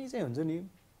केही पनि चाहिँ हुन्छ नि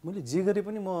मैले जे गरे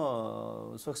पनि म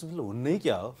सक्सेसफुल हुन्नै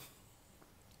क्या हो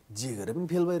जे गरे पनि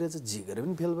फेल भइरहेछ जे गरे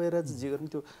पनि फेल भइरहेछ जे गरे पनि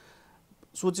त्यो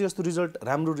सोचे जस्तो रिजल्ट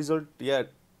राम्रो रिजल्ट या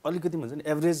अलिकति भन्छ नि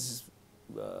एभरेज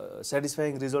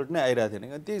सेटिस्फाइङ रिजल्ट नै आइरहेको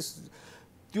थिएन त्यही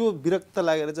त्यो विरक्त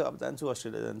लागेर चाहिँ अब जान्छु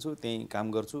अस्ट्रेलिया जान्छु त्यहीँ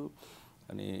काम गर्छु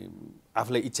अनि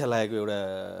आफूलाई इच्छा लागेको एउटा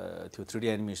थियो 3D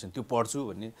एनिमेसन त्यो पढ्छु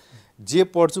भन्ने जे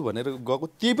पढ्छु भनेर गएको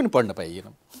त्यही पनि पढ्न पाइएन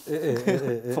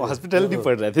हस्पिटालिटी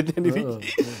पढिरहेको थिएँ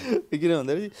त्यहाँनिर किन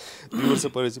भन्दाखेरि 2 वर्ष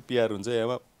पढेपछि पिआर हुन्छ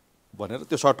यहाँ भनेर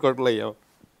त्यो सर्टकटलाई यहाँ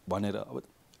भनेर अब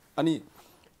अनि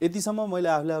यतिसम्म मैले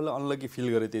आफूलाई अनलकी फिल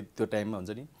गरेँ त्यो टाइममा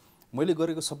हुन्छ नि मैले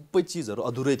गरेको सबै चिजहरू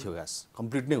अधुरै थियो खास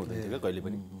कम्प्लिट नै हुँदैन थियो क्या कहिले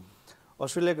पनि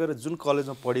अस्ट्रेलिया गएर जुन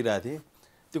कलेजमा पढिरहेको थिएँ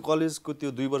त्यो कलेजको त्यो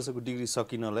 2 वर्षको डिग्री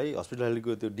सकिनलाई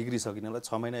हस्पिटालिटीको त्यो डिग्री सकिनलाई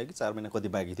 6 महिना कि 4 महिना कति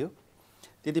बाँकी थियो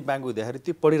त्यति बाँकी हुँदाखेरि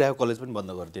त्यो पढिरहेको कलेज पनि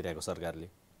बन्द गरिदिइरहेको सरकारले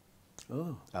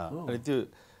अनि त्यो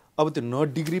अब त्यो न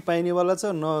डिग्री पाइनेवाला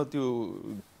छ न त्यो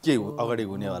के अगाडि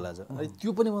हुनेवाला छ अनि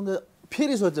त्यो पनि भन्दा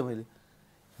फेरि सोचेँ मैले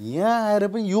यहाँ आएर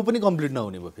पनि यो पनि कम्प्लिट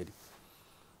नहुने भयो फेरि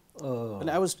अनि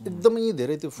आई वाज एकदमै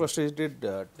धेरै त्यो फ्रस्ट्रेटेड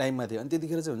टाइममा थियो अनि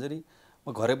त्यतिखेर चाहिँ हुन्छ नि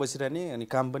म घरै बसिरहने अनि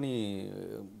काम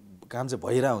चाहिँ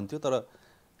भइरहेको हुन्थ्यो तर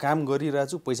काम गरिरहेको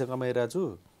छु पैसा कमाइरहेको छु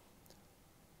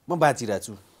म बाँचिरहेको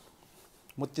छु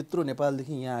म त्यत्रो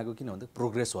नेपालदेखि यहाँ आएको किन भन्दा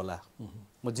प्रोग्रेस होला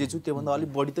म जे छु त्योभन्दा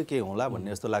अलिक बढी त केही होला भन्ने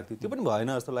जस्तो लाग्थ्यो त्यो पनि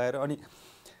भएन जस्तो लागेर अनि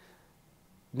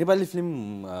नेपाली फिल्म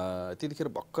त्यतिखेर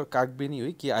भर्खर कागबेनी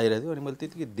है के आइरहेको थियो अनि मैले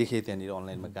त्यतिकै देखेँ त्यहाँनिर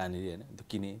अनलाइनमा कहाँनिर होइन त्यो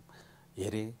किनेँ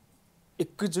हेरेँ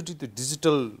एकैचोटि त्यो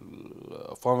डिजिटल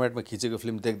फर्मेटमा खिचेको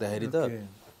फिल्म देख्दाखेरि त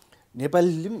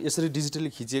नेपाली फिल्म यसरी डिजिटली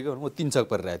खिचिएको भने म 3 छक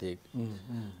परिरहेको थिएँ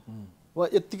वा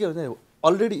यत्तिकै हुन्छ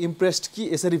अलरेडी इम्प्रेस्ड कि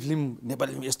यसरी फिल्म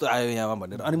नेपाली फिल्म यस्तो आयो यहाँमा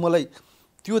भनेर अनि मलाई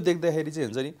त्यो देख्दाखेरि चाहिँ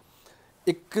हुन्छ नि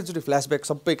एकैचोटि फ्ल्यासब्याक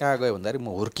सबै कहाँ गयो भन्दाखेरि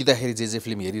म हुर्किँदाखेरि जे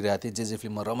फिल्म हेरिरहेको थिएँ जे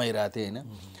फिल्ममा रमाइरहेको थिएँ होइन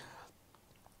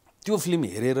त्यो फिल्म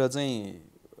हेरेर चाहिँ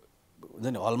हुन्छ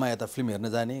नि हलमा यता फिल्म हेर्न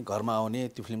जाने घरमा आउने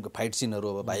त्यो फिल्मको फाइट सिनहरू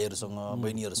अब भाइहरूसँग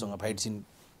बहिनीहरूसँग फाइट सिन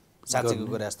साँच्चैको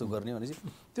गरे जस्तो गर्ने भनेपछि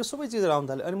त्यो सबै चिजहरू आउनु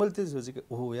थाल्यो अनि मैले त्यति सोचेँ कि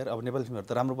ओहो यार अब नेपाली फिल्महरू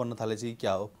त राम्रो बन्न थाले चाहिँ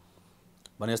क्या हो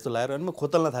भने जस्तो लागेर अनि म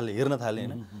खोतल्न थालेँ हेर्न थालेँ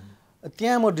होइन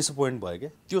त्यहाँ म डिसपोइन्ट भएँ क्या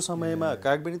त्यो समयमा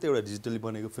कागबेनी त एउटा डिजिटली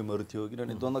बनेको फिल्महरू थियो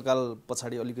किनभने द्वन्द्वकाल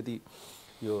पछाडि अलिकति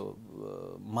यो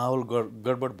माहौल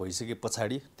गडबड भइसके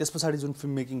पछाडि त्यस पछाडि जुन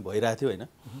फिल्म मेकिङ भइरहेको थियो होइन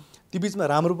त्यो बिचमा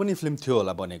राम्रो पनि फिल्म थियो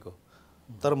होला बनेको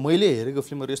तर मैले हेरेको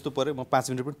फिल्महरू यस्तो पऱ्यो म 5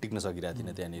 मिनट पनि टिक्न सकिरहेको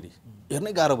थिइनँ त्यहाँनिर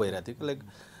हेर्नै गाह्रो भइरहेको थियो लाइक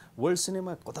वर्ल्ड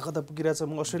सिनेमा कता कता पुगिरहेछ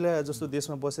म अस्ट्रेलिया जस्तो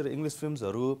देशमा बसेर इङ्ग्लिस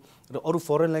फिल्म्सहरू र अरू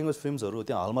फरेन ल्याङ्ग्वेज फिल्म्सहरू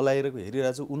त्यहाँ हलमा लगाइरहेको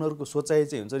हेरिरहेको छु उनीहरूको सोचाइ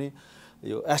चाहिँ हुन्छ नि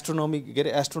यो एस्ट्रोनोमी के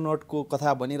अरे एस्ट्रोनटको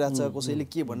कथा भनिरहेछ कसैले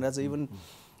के भनिरहेछ इभन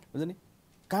हुन्छ नि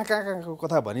कहाँको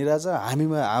कथा भनिरहेछ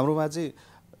हाम्रोमा चाहिँ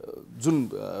जुन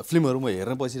फिल्महरू म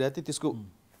हेर्न बसिरहेको थिएँ त्यसको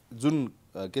जुन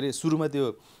के अरे सुरुमा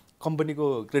त्यो कम्पनीको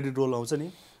क्रेडिट रोल आउँछ नि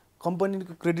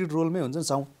कम्पनीको क्रेडिट रोलमै हुन्छ नि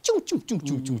साउन्ड चुङ चुङ चुङ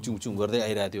चुङ चुङ चुङ चुङ गर्दै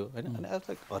आइरहेको थियो होइन अनि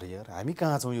अरे यार हामी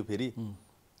कहाँ छौँ यो फेरि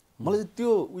मलाई चाहिँ त्यो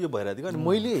उयो भइरहेको थियो। अनि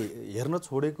मैले हेर्न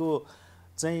छोडेको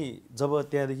चाहिँ जब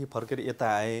त्यहाँदेखि फर्केर यता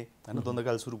आएँ होइन,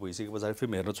 द्वन्द्वकाल सुरु भइसके पछाडि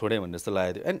फिल्म हेर्न छोडेँ भन्ने जस्तो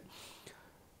लागेको थियो। एन्ड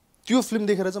त्यो फिल्म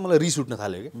देखेर चाहिँ मलाई रिस उठ्न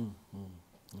थाल्यो क्या।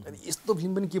 अनि यस्तो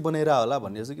फिल्म पनि के बनाएर होला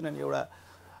भन्ने जस्तो, किनभने एउटा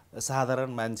साधारण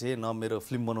मान्छे न मेरो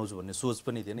फिल्म बनाउँछु भन्ने सोच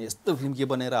पनि थिएन, यस्तो फिल्म के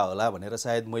बनाएर होला भनेर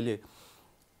सायद मैले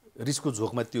रिसको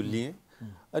झोकमा त्यो लिएँ।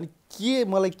 अनि के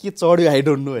मलाई के चढ्यो आई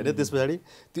डोन्ट नो होइन। त्यस पछाडि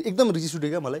त्यो एकदम रिस उठ्यो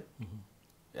क्या मलाई,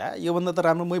 योभन्दा त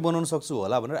राम्रो मै बनाउन सक्छु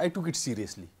होला भनेर I took it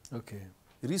seriously. Okay,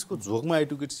 रिसको झोकमा I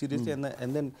took it seriously.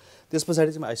 And then त्यस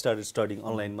पछाडि चाहिँ आई स्टार्टेड स्टडिङ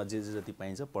अनलाइनमा जे जति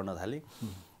पाइन्छ पढ्न थालेँ।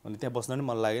 अनि त्यहाँ बस्न पनि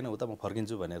मन लागेन, उता म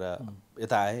फर्किन्छु भनेर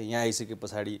यता आएँ। यहाँ आइसके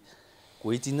पछाडि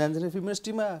कोही चिन्जान छैन फिल्म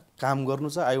इन्डस्ट्रीमा, काम गर्नु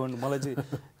छ, आई वान्ट, मलाई चाहिँ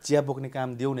चिया बोक्ने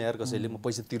काम देऊ न यार कसैले, म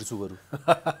पैसा तिर्छु बरु।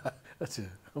 अच्छा,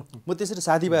 म त्यसरी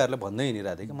साथीभाइहरूलाई भन्दै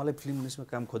हिँडिरहेको थिएँ कि मलाई फिल्म इन्डस्ट्रीमा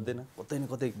काम खोज्दैन, कतै न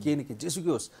कतै केही न केही जेसुकै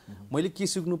होस् मैले के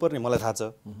सिक्नुपर्ने मलाई थाहा छ।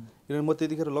 किनभने म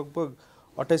त्यतिखेर लगभग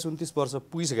 28-29 वर्ष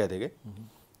पुगिसकेको थिएँ क्या।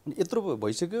 अनि यत्रो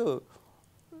भइसक्यो,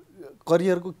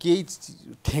 करियरको केही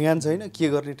ठेगान छैन, के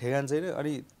गर्ने ठेगान छैन।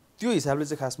 अनि त्यो हिसाबले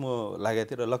चाहिँ खास म लागेको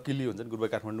थिएँ। र लक्किली हुन्छ नि गुड बाई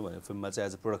काठमाडौँ भन्ने फिल्ममा चाहिँ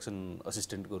एज अ प्रोडक्सन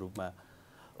असिस्टेन्टको रूपमा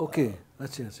ओके,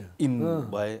 अच्छा अच्छा इन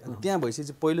भए। त्यहाँ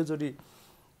भइसकेपछि पहिलोचोटि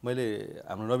मैले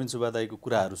हाम्रो रविन सुब्बा दाईको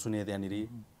कुराहरू सुनेँ त्यहाँनिर।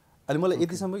 अनि मलाई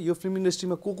यतिसम्म यो फिल्म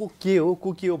इन्डस्ट्रीमा को के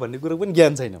हो भन्ने कुरो पनि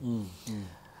ज्ञान छैन।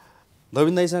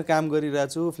 रविन दाईसँग काम गरिरहेको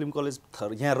छु, फिल्म कलेज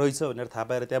यहाँ रहेछ भनेर थाहा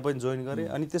पाएर त्यहाँ पनि जोइन गरेँ।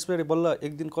 अनि त्यस पछाडि बल्ल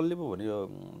एक दिन कसले पो भन्यो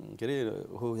के अरे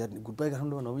हो यार गुड बाई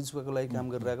काठमाडौँमा नवीन सुब्बाको लागि काम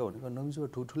गरिरहेको भनेको, नवीन सुब्बा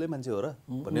ठुलै मान्छे हो र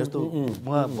भन्ने जस्तो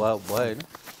उहाँ भयो होइन।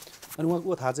 अनि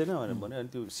उहाँको थाहा छैन भनेर भन्यो। अनि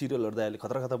त्यो सिरियलहरू दाइले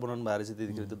खतरा बनाउनु भएको रहेछ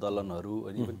त्यतिखेर, त्यो दलनहरू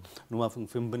अनि नुमाफुङ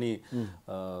फिल्म पनि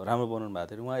राम्रो बनाउनु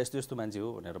भएको थियो। उहाँ यस्तो यस्तो मान्छे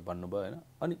हो भनेर भन्नुभयो होइन।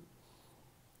 अनि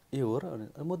ए हो र, अनि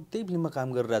म त्यही फिल्ममा काम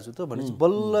गरिरहेको छु त भनेपछि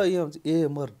बल्ल ए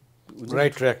म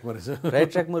राइट ट्र्याकमा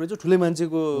रहेछु, ठुलै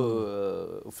मान्छेको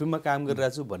फिल्ममा काम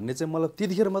गरिरहेको छु भन्ने चाहिँ मलाई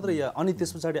त्यतिखेर मात्र या। अनि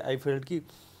त्यस पछाडि आई फेल्ट कि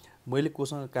मैले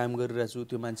कोसँग काम गरिरहेको छु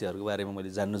त्यो मान्छेहरूको बारेमा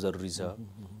मैले जान्नु जरुरी छ,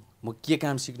 म के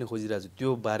काम सिक्न खोजिरहेको छु त्यो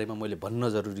बारेमा मैले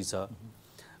भन्न जरुरी छ।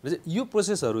 र चाहिँ यो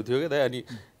प्रोसेसहरू थियो क्या दाइ। अनि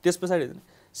त्यस पछाडि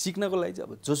सिक्नको लागि चाहिँ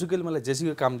अब जोसुकैले मलाई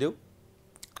जेसुकै काम देऊ,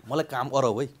 मलाई काम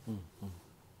अराउ है,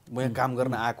 म यहाँ काम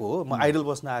गर्न आएको हो, म आइडल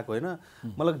बस्न आएको होइन।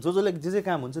 मलाई जसले जे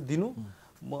काम हुन्छ दिनु,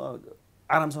 म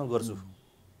आरामसँग गर्छु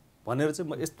भनेर चाहिँ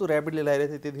म यस्तो ऱ्यापिडली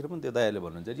लगाइरहेको थिएँ। त्यतिखेर पनि त्यो दाइहरूले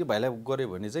भन्नुहुन्छ यो भाइलाई गऱ्यो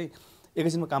भने चाहिँ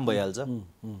एकैछिनमा काम भइहाल्छ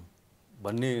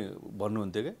भन्ने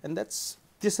भन्नुहुन्थ्यो क्या। एन्ड द्याट्स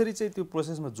त्यसरी चाहिँ त्यो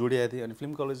प्रोसेसमा जोडिएको थिएँ। अनि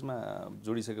फिल्म कलेजमा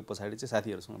जोडिसके पछाडि चाहिँ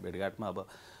साथीहरूसँग भेटघाटमा अब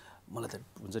मलाई त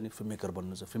हुन्छ नि फिल्म मेकर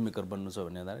बन्नु छ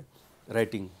भन्ने हुँदा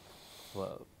राइटिङ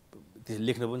त्यो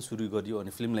लेख्न पनि सुरु गरियो।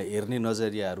 अनि फिल्मलाई हेर्ने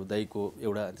नजरियाहरू दाइको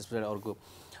एउटा, त्यस पछाडि अर्को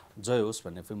जय होस्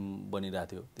भन्ने फिल्म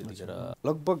बनिरहेको थियो त्यतिखेर।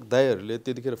 लगभग दाइहरूले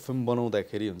त्यतिखेर फिल्म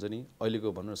बनाउँदाखेरि हुन्छ नि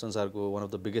अहिलेको भनौँ संसारको one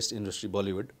of the biggest industry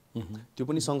Bollywood, त्यो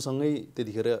पनि सँगसँगै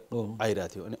त्यतिखेर आइरहेको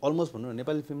थियो। अनि अलमोस्ट भनौँ न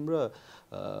नेपाली फिल्म र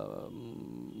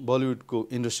बलिउडको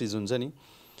इन्डस्ट्रिज हुन्छ नि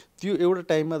त्यो एउटा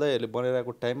टाइममा दाइहरूले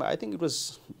बनाइरहेको टाइममा I think it was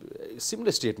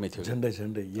similar स्टेटमै थियो। झन्डै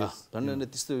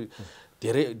त्यस्तो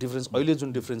धेरै डिफ्रेन्स, अहिले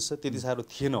जुन डिफ्रेन्स छ त्यति साह्रो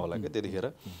थिएन होला क्या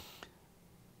त्यतिखेर।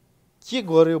 के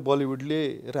गर्यो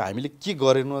बलिउडले र हामीले के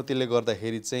गरेनौँ, त्यसले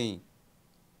गर्दाखेरि चाहिँ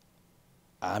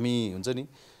हामी हुन्छ नि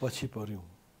पछि पर्यौँ,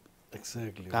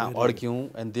 एक्ज्याक्टली कहाँ अड्क्यौँ।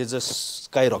 एन्ड दे जस्ट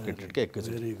स्काई रकेटेड क्या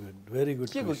एकैचोटि। भेरी गुड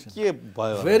के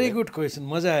भयो, भेरी गुड क्वेसन।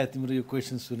 मजा आयो तिम्रो यो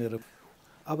क्वेसन सुनेर।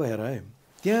 अब हेर है,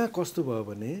 त्यहाँ कस्तो भयो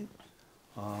भने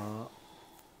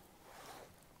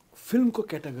फिल्मको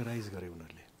क्याटेगराइज गरे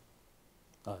उनीहरूले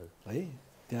है।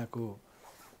 त्यहाँको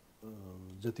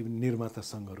जति पनि निर्माता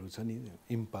सङ्घहरू छ नि,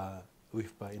 इम्पा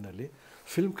विफपा, यिनीहरूले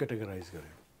फिल्म क्याटेगराइज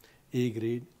गर्यो। A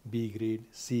grade, be grade,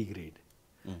 C grade,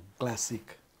 classic,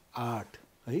 art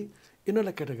है,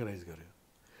 यिनीहरूलाई क्याटेगराइज गर्यो।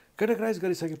 क्याटेगराइज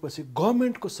गरिसकेपछि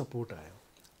गभर्मेन्टको सपोर्ट आयो।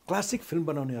 क्लासिक फिल्म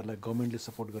बनाउनेहरूलाई गभर्मेन्टले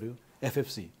सपोर्ट गर्यो,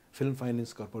 एफएफसी फिल्म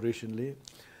फाइनेन्स कर्पोरेसनले।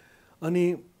 अनि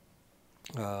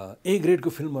ए ग्रेडको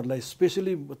फिल्महरूलाई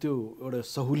स्पेसली त्यो एउटा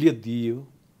सहुलियत दिइयो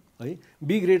है।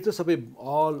 बी ग्रेड त सबै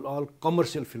अल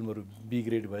कमर्सियल फिल्महरू बी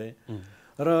ग्रेड भए।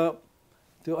 र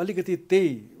त्यो अलिकति त्यही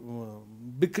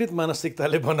विकृत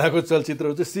मानसिकताले बनाएको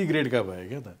चलचित्रहरू चाहिँ सी ग्रेडका भयो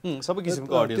क्या त। सबै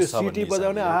किसिमको अडियन्स छ, सिटी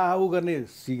बजाउने आऊ गर्ने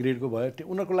सी ग्रेडको भयो,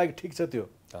 उनीहरूको लागि ठिक छ त्यो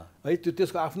है, त्यो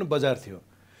त्यसको आफ्नो बजार थियो।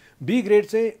 बी ग्रेड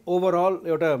चाहिँ ओभरअल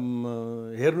एउटा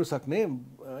हेर्नु सक्ने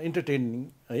इन्टरटेनिङ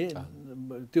है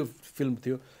त्यो फिल्म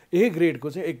थियो। ए ग्रेडको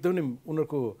चाहिँ एकदमै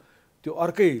उनीहरूको त्यो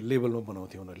अर्कै लेभलमा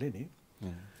बनाउँथ्यो उनीहरूले नि।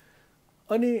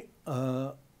 अनि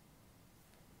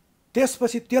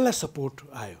त्यसपछि त्यसलाई सपोर्ट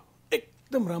आयो,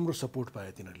 एकदम राम्रो सपोर्ट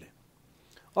पायो तिनीहरूले।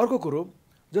 अर्को कुरो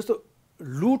जस्तो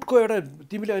लुटको एउटा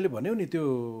तिमीले अहिले भन्यौ नि, त्यो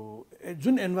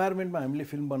जुन इन्भाइरोमेन्टमा हामीले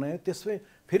फिल्म बनायौँ त्यसमै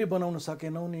फेरि बनाउन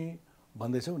सकेनौँ नि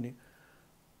भन्दैछौ नि,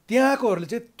 त्यहाँकोहरूले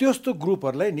चाहिँ त्यस्तो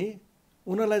ग्रुपहरूलाई नि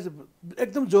उनीहरूलाई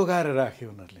एकदम जोगाएर राख्यो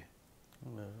उनीहरूले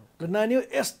र नानी हो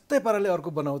यस्तै पाराले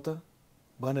अर्को बनाऊ त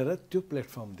भनेर त्यो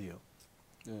प्लेटफर्म दियो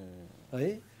है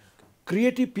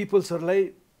क्रिएटिभ पिपल्सहरूलाई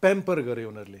प्याम्पर गरे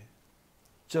उनीहरूले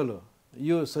चलो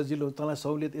यो सजिलो तँलाई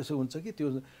सहुलियत यसो हुन्छ कि त्यो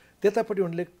त्यतापट्टि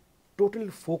उनीहरूले टोटली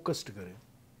फोकस्ड गरे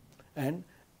एन्ड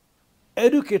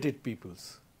एडुकेटेड पिपल्स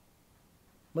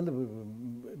मतलब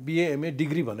बिए एमए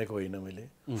डिग्री भनेको होइन मैले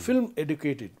फिल्म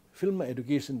एडुकेटेड फिल्ममा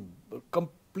एडुकेसन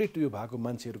कम्प्लिट यो भएको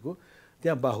मान्छेहरूको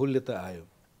त्यहाँ बाहुल्यता आयो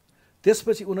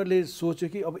त्यसपछि उनीहरूले सोच्यो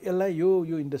कि अब यसलाई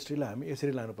यो इन्डस्ट्रीलाई हामी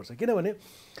यसरी लानुपर्छ किनभने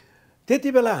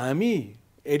त्यति बेला हामी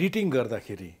एडिटिङ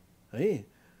गर्दाखेरि है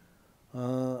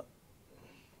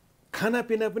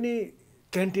खानापिना पनि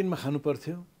क्यान्टिनमा खानु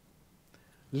पर्थ्यो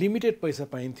लिमिटेड पैसा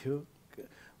पाइन्थ्यो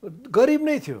गरिब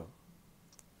नै थियो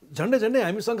झन्डै झन्डै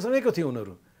हामी सँगसँगैको थियो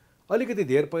उनीहरू अलिकति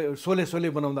धेर सोले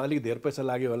बनाउँदा अलिक धेर पैसा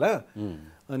लाग्यो होला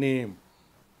अनि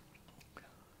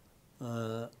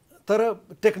तर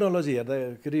टेक्नोलोजी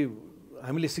हेर्दाखेरि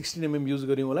हामीले 16mm युज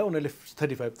गऱ्यौँ होला उनीहरूले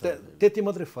 35 त्यति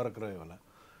मात्रै फरक रह्यो होला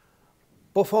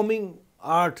पर्फर्मिङ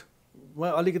आर्टमा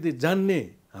अलिकति जान्ने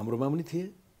हाम्रोमा पनि थिए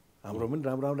हाम्रोमा पनि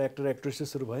राम्रो राम्रो एक्टर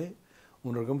एक्ट्रेसेसहरू भए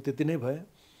उनीहरूको पनि त्यति नै भए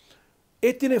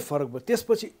यति नै फरक भयो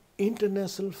त्यसपछि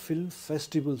इन्टरनेसनल फिल्म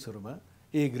फेस्टिभल्सहरूमा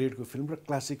ए ग्रेडको फिल्म र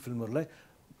क्लासिक फिल्महरूलाई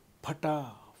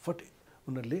फटाफट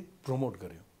उनीहरूले प्रमोट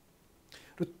गर्यो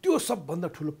र त्यो सबभन्दा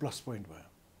ठुलो प्लस पोइन्ट भयो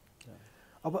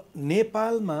अब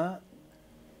नेपालमा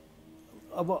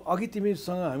अब अघि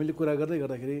तिमीसँग हामीले कुरा गर्दै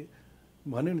गर्दाखेरि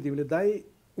भन्यो नि तिमीले दाइ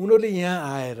उनीहरूले यहाँ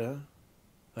आएर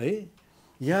है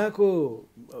यहाँको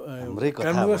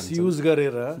क्यानभास युज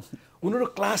गरेर उनीहरू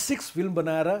क्लासिक्स फिल्म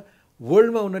बनाएर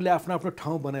वर्ल्डमा उनीहरूले आफ्नो आफ्नो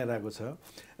ठाउँ बनाइरहेको छ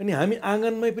अनि हामी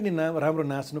आँगनमै पनि राम्रो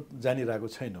नाच्नु जानिरहेको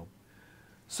छैनौँ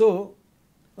सो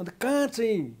अन्त कहाँ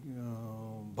चाहिँ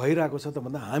भइरहेको छ त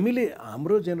भन्दा हामीले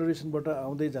हाम्रो जेनेरेसनबाट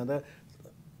आउँदै जाँदा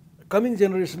कमिङ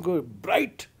जेनेरेसनको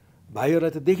ब्राइट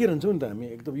भाइहरूलाई त देखिरहन्छौँ नि त हामी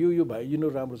एकदम यो भाइ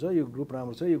यिनीहरू राम्रो छ यो ग्रुप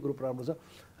राम्रो छ यो ग्रुप राम्रो छ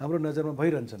हाम्रो नजरमा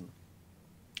भइरहन्छन्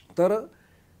तर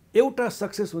एउटा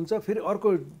सक्सेस हुन्छ फेरि अर्को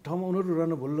ठाउँमा उनीहरू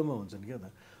रनभुल्लोमा हुन्छन् क्या त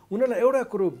उनीहरूलाई एउटा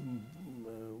कुरो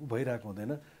भइरहेको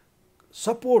हुँदैन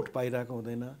सपोर्ट पाइरहेको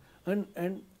हुँदैन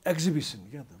एन्ड एक्जिबिसन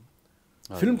क्या त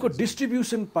फिल्मको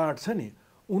डिस्ट्रिब्युसन पार्ट छ नि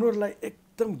उनीहरूलाई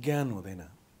एकदम ज्ञान हुँदैन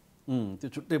त्यो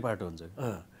छुट्टै पार्ट हुन्छ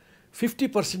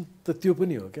 50% त त्यो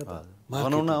पनि हो क्या त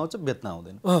बनाउन आउँछ बेच्न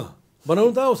आउँदैन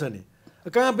बनाउनु त आउँछ नि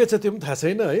कहाँ बेच्छ त्यो पनि थाहा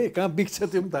छैन है कहाँ बिक्छ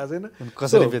त्यो पनि थाहा छैन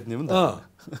कसरी बेच्ने पनि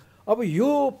अब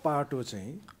यो पाटो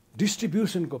चाहिँ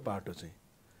डिस्ट्रिब्युसनको पाटो चाहिँ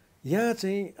यहाँ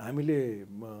चाहिँ हामीले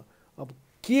अब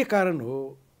के कारण हो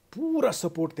पुरा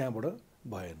सपोर्ट त्यहाँबाट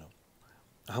भएन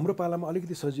हाम्रो पालामा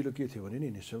अलिकति सजिलो के थियो भने नि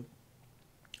निश्चल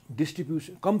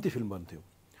डिस्ट्रिब्युसन कम्ती फिल्म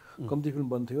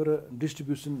बन्थ्यो र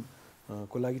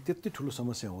डिस्ट्रिब्युसनको लागि त्यति ठुलो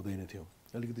समस्या हुँदैन थियो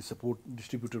अलिकति सपोर्ट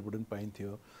डिस्ट्रिब्युटरबाट पनि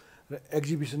पाइन्थ्यो र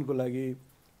एक्जिबिसनको लागि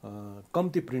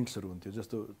कम्ती प्रिन्ट्सहरू हुन्थ्यो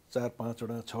जस्तो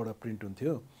 4-5वटा 6वटा प्रिन्ट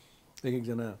हुन्थ्यो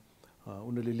एकजना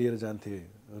उनीहरूले लिएर जान्थे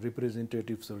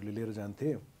रिप्रेजेन्टेटिभ्सहरूले लिएर जान्थे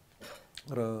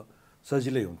र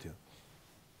सजिलै हुन्थ्यो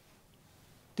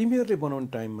तिमीहरूले बनाउने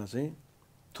टाइममा चाहिँ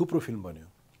थुप्रो फिल्म बन्यो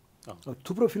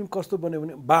थुप्रो फिल्म कस्तो बन्यो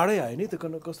भने बाढै आयो नि त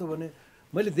कस्तो भने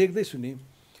मैले देख्दैछु नि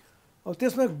अब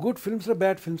त्यसमा गुड फिल्म्स र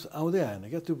ब्याड फिल्म्स आउँदै आएन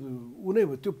क्या त्यो उनी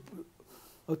त्यो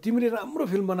अब तिमीले राम्रो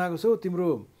फिल्म बनाएको छौ तिम्रो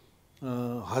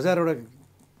 1000वटा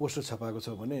पोस्टर छपाएको छ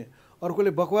भने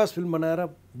अर्कोले बकवास फिल्म बनाएर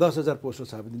 10,000 पोस्टर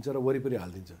छापिदिन्छ र वरिपरि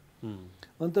हालिदिन्छ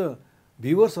अन्त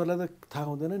भ्युवर्सहरूलाई त थाहा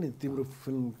हुँदैन नि तिम्रो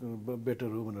फिल्म बेटर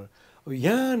हो भनेर अब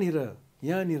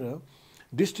यहाँनिर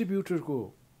डिस्ट्रिब्युटरको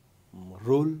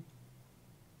रोल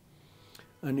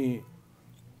अनि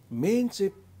मेन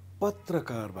चाहिँ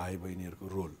पत्रकार भाइ बहिनीहरूको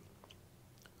रोल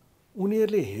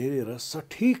उनीहरूले हेरेर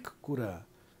सठिक कुरा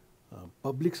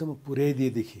पब्लिकसम्म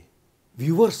पुर्याइदिएदेखि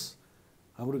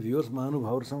हाम्रो भ्युवर्स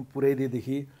महानुभावहरूसम्म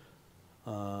पुर्याइदिएदेखि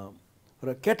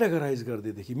र क्याटेगराइज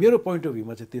गरिदिएदेखि मेरो पोइन्ट अफ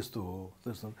भ्यूमा चाहिँ त्यस्तो हो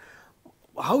त्यस्तो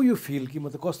हाउ यु फिल कि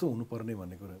मतलब कस्तो हुनुपर्ने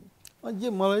भन्ने कुरा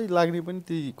यो मलाई लाग्ने पनि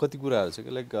त्यही कति कुराहरू छ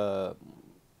कि लाइक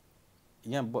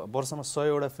यहाँ वर्षमा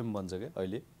 100वटा फिल्म बन्छ क्या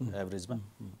अहिले एभरेजमा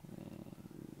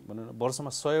भनौँ न वर्षमा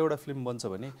 100वटा फिल्म बन्छ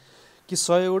भने कि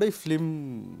 100वटै फिल्म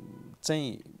चाहिँ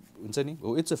हुन्छ नि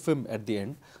हो it's a film at the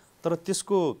end तर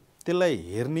त्यसलाई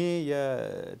हेर्ने या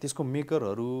त्यसको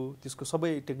मेकरहरू त्यसको सबै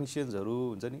टेक्निसियन्सहरू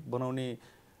हुन्छ नि बनाउने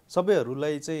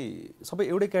सबैहरूलाई चाहिँ सबै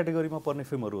एउटै क्याटेगोरीमा पर्ने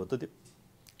फिल्महरू हो त त्यो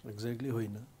एक्ज्याक्टली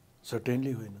होइन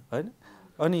सर्टेनली होइन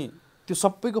अनि त्यो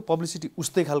सबैको पब्लिसिटी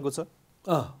उस्तै खालको छ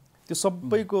त्यो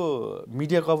सबैको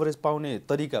मिडिया कभरेज पाउने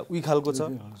तरिका उही खालको छ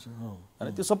होइन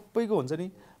त्यो सबैको हुन्छ नि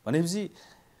भनेपछि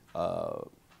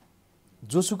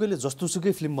जोसुकैले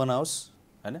जस्तोसुकै फिल्म बनाओस्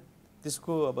होइन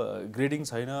त्यसको अब ग्रेडिङ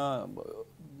छैन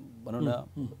भनौँ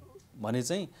न भने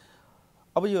चाहिँ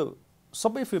अब यो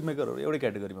सबै फिल्म मेकरहरू एउटै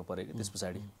क्याटेगोरीमा परेको त्यस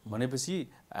पछाडि भनेपछि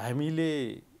हामीले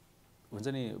हुन्छ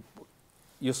नि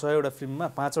यो 100 वटा फिल्ममा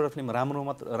 5 वटा फिल्म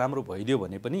राम्रो भइदियो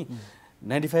भने पनि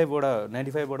 95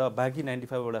 वटा बाँकी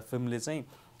 95 वटा फिल्मले चाहिँ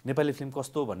नेपाली फिल्म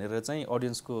कस्तो भनेर चाहिँ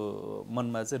अडियन्सको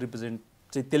मनमा चाहिँ रिप्रेजेन्ट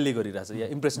चाहिँ त्यसले गरिरहेछ या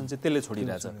इम्प्रेसन चाहिँ त्यसले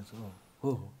छोडिरहेछ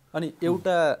अनि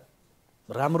एउटा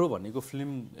राम्रो भनेको फिल्म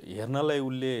हेर्नलाई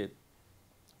उसले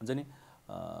हुन्छ नि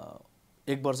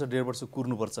 1 वर्ष 1.5 वर्ष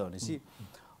कुर्नुपर्छ भनेपछि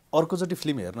अर्कोचोटि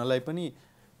फिल्म हेर्नलाई पनि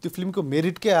त्यो फिल्मको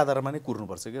मेरिटकै आधारमा नै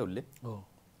कुर्नुपर्छ क्या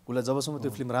उसलाई जबसम्म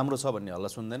त्यो फिल्म राम्रो छ भन्ने हल्ला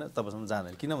सुन्दैन तबसम्म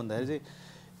जाँदैन किन भन्दाखेरि चाहिँ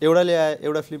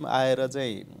एउटा फिल्म आएर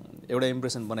चाहिँ एउटा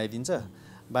इम्प्रेसन बनाइदिन्छ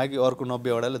बाँकी अर्को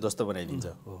 90 वटाले जस्तो बनाइदिन्छ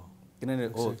किनभने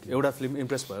एउटा फिल्म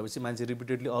इम्प्रेस भएपछि मान्छे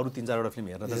रिपिटेडली अरू 3-4 वटा फिल्म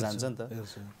हेर्न त जान्छ नि त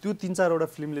त्यो 3-4 वटा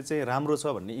फिल्मले चाहिँ राम्रो छ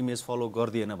भन्ने इमेज फलो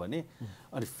गर्दिएन भने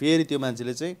अनि फेरि त्यो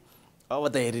मान्छेले चाहिँ अब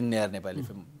त हेरिन्न यार नेपाली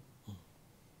फिल्म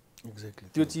एक्ज्याक्टली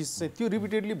त्यो चिज चाहिँ त्यो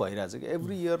रिपिटेडली भइरहेछ कि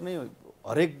एभ्री इयर नै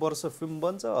हरेक वर्ष फिल्म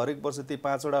बन्छ हरेक वर्ष त्यही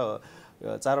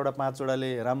 4 वटा 5 वटाले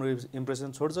राम्रो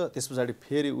इम्प्रेसन छोड्छ त्यस पछाडि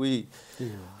फेरि उही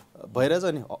भइरहेछ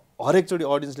अनि हरेकचोटि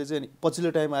अडियन्सले चाहिँ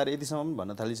पछिल्लो टाइम आएर यतिसम्म पनि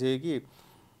भन्न थालिसक्यो कि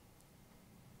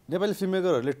नेपाली फिल्म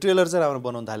मेकरहरूले ट्रेलर चाहिँ राम्रो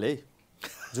बनाउन थाले है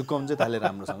झुक्काउनु चाहिँ थाले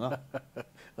राम्रोसँग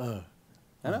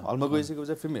होइन हलमा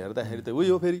गइसकेपछि फिल्म हेर्दाखेरि त उही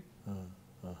हो फेरि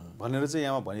भनेर चाहिँ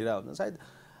यहाँ भनिरहेको हुन्छ सायद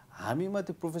हामीमा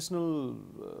त्यो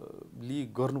प्रोफेसनली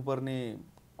गर्नुपर्ने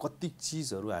कति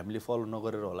चिजहरू हामीले फलो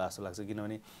नगरेर होला जस्तो लाग्छ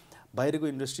किनभने बाहिरको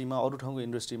इन्डस्ट्रीमा अरू ठाउँको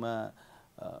इन्डस्ट्रीमा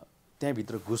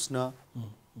त्यहाँभित्र घुस्न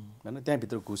हैन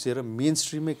त्यहाँभित्र घुसेर मेन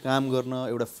स्ट्रिममै काम गर्न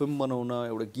एउटा फिल्म बनाउन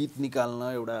एउटा गीत निकाल्न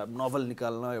एउटा नोभल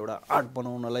निकाल्न एउटा आर्ट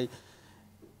बनाउनलाई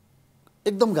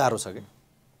एकदम गाह्रो छ क्या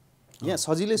यहाँ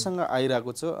सजिलैसँग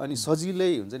आइरहेको छ अनि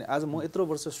सजिलै हुन्छ नि आज म यत्रो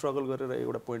वर्ष स्ट्रगल गरेर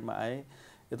एउटा पोइन्टमा आएँ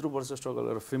यत्रो वर्ष स्ट्रगल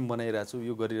गरेर फिल्म बनाइरहेको छु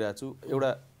यो गरिरहेको छु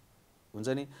एउटा हुन्छ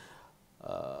नि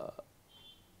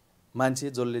मान्छे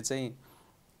जसले चाहिँ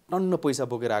टन्न पैसा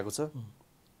बोकेर आएको छ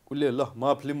उसले ल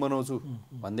म फिल्म बनाउँछु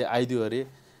भन्दै आइदियो अरे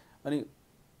अनि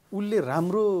उसले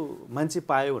राम्रो मान्छे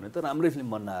पायो भने त राम्रै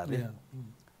फिल्म बन्न अरे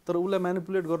तर उसलाई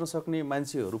म्यानिपुलेट गर्न सक्ने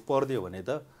मान्छेहरू पर्दियो भने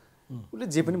त उसले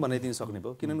जे पनि बनाइदिन सक्ने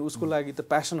भयो किनभने उसको लागि त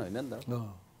प्यासन होइन नि त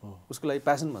उसको लागि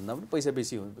प्यासन भन्दा पनि पैसा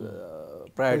बेसी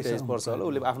प्रायोरिटाइज पर्छ होला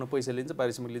उसले आफ्नो पैसा लिन्छ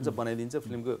पारिश्रमिक लिन्छ बनाइदिन्छ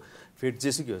फिल्मको फेट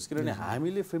जेसुकै होस् किनभने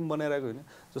हामीले फिल्म बनाइरहेको होइन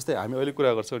जस्तै हामी अहिले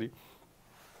कुरा गर्छौँ नि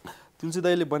तुलसी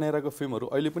दाइले बनाइरहेको फिल्महरू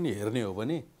अहिले पनि हेर्ने हो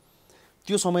भने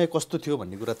त्यो समय कस्तो थियो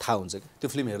भन्ने कुरा थाहा हुन्छ क्या त्यो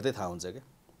फिल्म हेर्दै थाहा हुन्छ क्या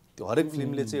त्यो हरेक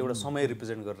फिल्मले चाहिँ एउटा समय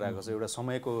रिप्रेजेन्ट गरिरहेको छ एउटा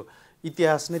समयको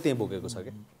इतिहास नै त्यहीँ बोकेको छ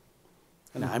क्या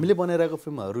अनि हामीले बनाइरहेको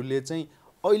फिल्महरूले चाहिँ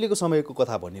अहिलेको समयको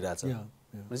कथा भनिरहेछ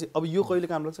भनेपछि अब यो कहिले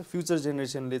काम लाग्छ फ्युचर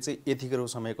जेनेरेसनले चाहिँ यतिखेरको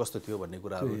समय कस्तो थियो भन्ने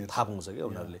कुराहरू थाहा पाउँछ क्या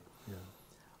उनीहरूले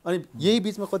अनि यही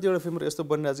बिचमा कतिवटा फिल्महरू यस्तो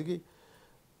बनिरहेछ कि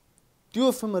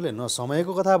त्यो फिल्महरूले न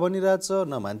समयको कथा भनिरहेछ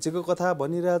न मान्छेको कथा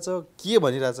भनिरहेछ के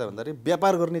भनिरहेछ भन्दाखेरि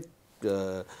व्यापार गर्ने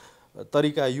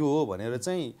तरिका यो हो भनेर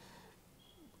चाहिँ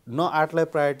न आर्टलाई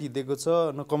प्रायोरिटी दिएको छ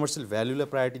न कमर्सियल भ्याल्युलाई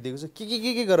प्रायोरिटी दिएको छ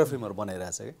के गरेर फिल्महरू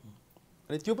बनाइरहेछ क्या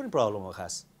अनि त्यो पनि प्रब्लम हो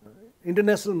खास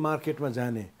इन्टरनेसनल मार्केटमा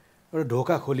जाने एउटा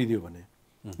ढोका खोलिदियो भने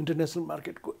इन्टरनेसनल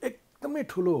मार्केटको एकदमै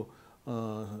ठुलो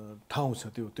ठाउँ छ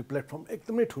त्यो प्लेटफर्म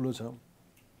एकदमै ठुलो छ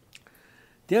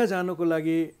त्यहाँ जानको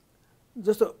लागि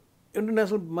जस्तो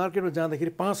इन्टरनेसनल मार्केटमा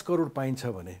जाँदाखेरि 5 करोड पाइन्छ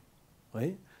भने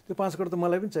है त्यो 5 करोड त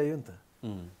मलाई पनि चाहियो नि त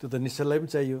त्यो त निश्चललाई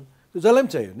पनि चाहियो त्यो जसलाई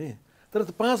पनि चाहियो नि तर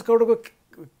 5 करोडको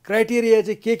क्राइटेरिया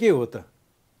चाहिँ के हो त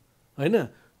होइन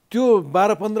त्यो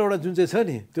 12-15 वटा जुन चाहिँ छ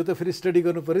नि त्यो त फेरि स्टडी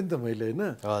गर्नु पऱ्यो नि त मैले होइन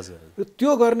हजुर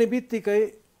त्यो गर्ने बित्तिकै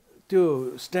त्यो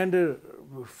स्ट्यान्डर्ड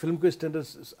फिल्मको स्ट्यान्डर्ड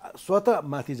स्वतः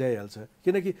माथि जाइहाल्छ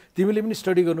किनकि तिमीले पनि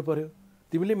स्टडी गर्नु पऱ्यो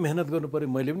तिमीले पनि मेहनत गर्नु पऱ्यो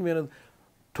मैले पनि मेहनत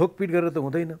ठोकपिट गरेर त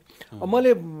हुँदैन अब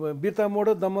मैले बिर्ता मोड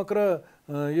दमक र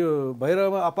यो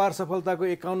भैरवमा अपार सफलताको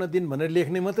 51 दिन भनेर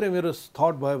लेख्ने मात्रै मेरो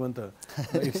थट भयो भने त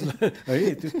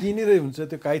है त्यो किनेरै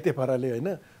हुन्छ त्यो काइते पाराले होइन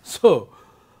सो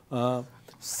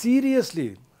सिरियसली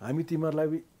हामी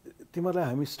तिमीहरूलाई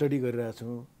हामी स्टडी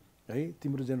गरिरहेछौँ है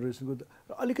तिम्रो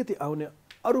जेनेरेसनको अलिकति आउने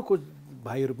अरूको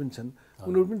भाइहरू पनि छन्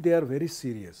उनीहरू पनि दे आर भेरी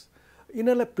सिरियस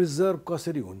यिनीहरूलाई प्रिजर्भ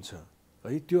कसरी हुन्छ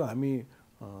है त्यो हामी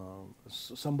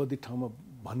सम्बन्धित ठाउँमा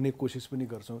भन्ने कोसिस पनि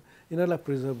गर्छौँ यिनीहरूलाई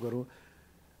प्रिजर्भ गरौँ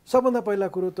सबभन्दा पहिला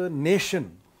कुरो त नेसन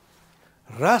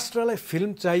राष्ट्रलाई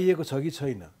फिल्म चाहिएको छ कि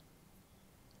छैन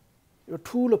यो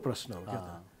ठुलो प्रश्न हो क्या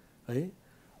त है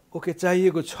ओके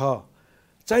चाहिएको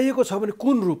छ भने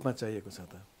कुन रूपमा चाहिएको छ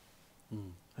त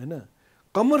हैन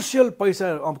कमर्सियल पैसा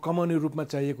कमाउने रूपमा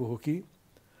चाहिएको हो कि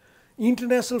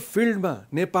इन्टरनेसनल फिल्डमा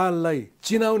नेपाललाई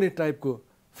चिनाउने टाइपको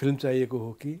फिल्म चाहिएको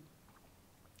हो कि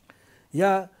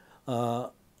या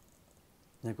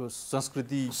यहाँको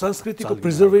संस्कृतिको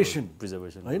प्रिजर्भेसन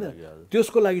होइन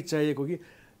त्यसको लागि चाहिएको कि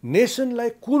नेसनलाई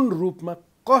कुन रूपमा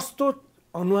कस्तो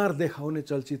अनुहार देखाउने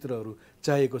चलचित्रहरू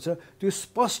चाहिएको छ त्यो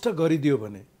स्पष्ट गरिदियो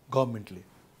भने गभर्मेन्टले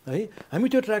है हामी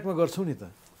त्यो ट्र्याकमा गर्छौँ नि त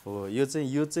हो यो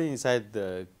चाहिँ सायद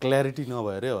क्ल्यारिटी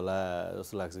नभएरै होला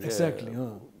जस्तो लाग्छ एक्ज्याक्टली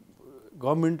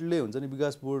गभर्मेन्टले हुन्छ नि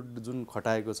विकास बोर्ड जुन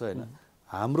खटाएको छ होइन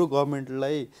हाम्रो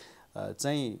गभर्मेन्टलाई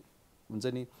चाहिँ हुन्छ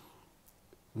नि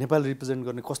नेपाल रिप्रेजेन्ट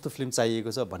गर्ने कस्तो फिल्म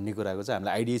चाहिएको छ भन्ने कुराको चाहिँ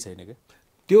हामीलाई आइडिया छैन क्या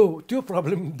त्यो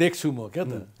प्रब्लम देख्छु म क्या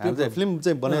त हामी चाहिँ फिल्म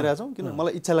चाहिँ बनाइरहेको छौँ किन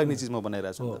मलाई इच्छा लाग्ने चिज म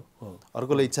बनाइरहेको छु नि त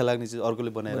अर्कोलाई इच्छा लाग्ने चिज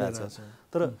अर्कोले बनाइरहेको छ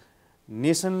तर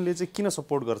नेसनले चाहिँ किन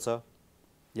सपोर्ट गर्छ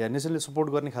या नेसनले सपोर्ट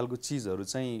गर्ने खालको चिजहरू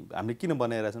चाहिँ हामीले किन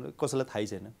बनाइरहेको छौँ कसैलाई थाहै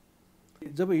छैन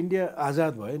जब इन्डिया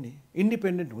आजाद भयो नि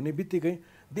इन्डिपेन्डेन्ट हुने बित्तिकै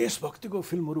देशभक्तिको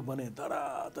फिल्महरू बने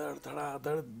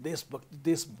धडाधड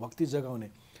देशभक्ति जगाउने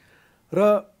र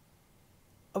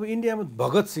अब इन्डियामा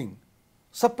भगत सिंह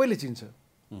सबैले चिन्छ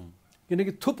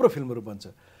किनकि थुप्रो फिल्महरू बन्छ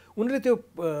उनीहरूले त्यो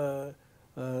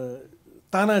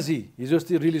तानाजी हिजो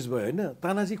अस्ति रिलिज भयो होइन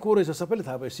तानाजी को रहेछ सबैले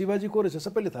थाहा पायो शिवाजी को रहेछ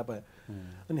सबैले थाहा पायो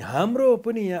अनि हाम्रो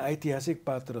पनि यहाँ ऐतिहासिक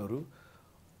पात्रहरू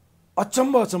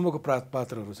अचम्मको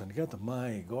पात्रहरू छन् क्या त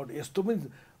माई गड यस्तो पनि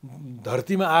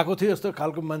धरतीमा आएको थियो यस्तो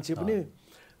खालको मान्छे पनि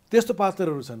त्यस्तो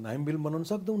पात्रहरू छन् हामी फिल्म बनाउन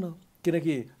सक्दैनौँ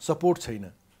किनकि सपोर्ट छैन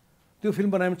त्यो फिल्म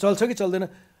बनायो भने चल्छ कि चल्दैन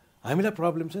हामीलाई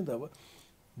प्रब्लम छ नि त अब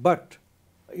बट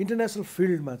इन्टरनेसनल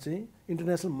फिल्डमा चाहिँ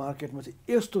इन्टरनेसनल मार्केटमा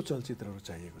चाहिँ यस्तो चलचित्रहरू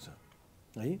चाहिएको छ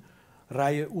है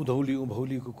राय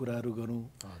उभौलीको कुराहरू गरौँ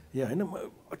या होइन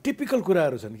टिपिकल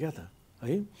कुराहरू छन् क्या त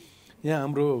है यहाँ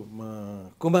हाम्रो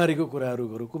कुमारीको कुराहरू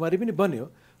गरौँ कुमारी पनि बन्यो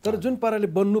तर जुन पाराले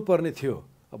बन्नुपर्ने थियो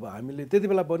अब हामीले त्यति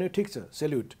बेला बन्यो ठिक छ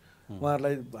सेल्युट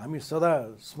उहाँहरूलाई हामी सदा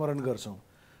स्मरण गर्छौँ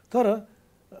तर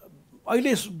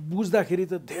अहिले बुझ्दाखेरि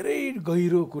त धेरै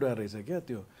गहिरो कुरा रहेछ क्या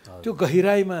त्यो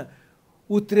गहिराइमा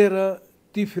उत्रेर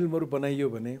ती फिल्महरू बनाइयो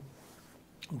भने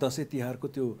दसैँ तिहारको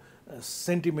त्यो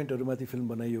सेन्टिमेन्टहरूमाथि फिल्म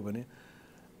बनाइयो भने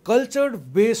कल्चर्ड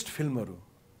बेस्ड फिल्महरू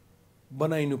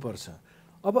बनाइनुपर्छ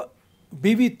अब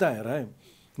विविधता हेर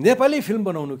नेपाली फिल्म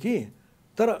बनाउनु कि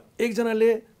तर एकजनाले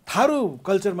थारू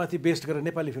कल्चरमाथि बेस्ड गरेर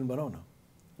नेपाली फिल्म बनाउन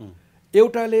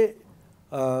एउटाले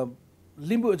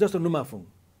लिम्बू जस्तो नुमाफुङ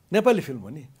नेपाली फिल्म हो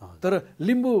नि तर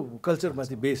लिम्बू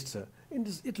कल्चरमाथि बेस्ड छ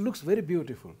इट लुक्स भेरी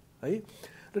ब्युटिफुल है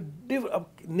र अब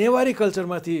नेवारी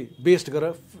कल्चरमाथि बेस्ड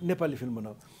गरेर नेपाली फिल्म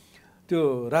बनाऊ त्यो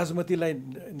राजमतीलाई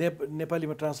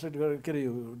नेपालीमा ट्रान्सलेट गरेर के अरे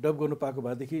डब गर्नु पाएको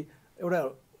भएदेखि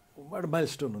एउटा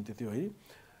माइलस्टोन हुन्थ्यो त्यो है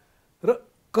र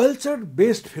कल्चर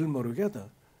बेस्ड फिल्महरू क्या त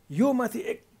यो माथि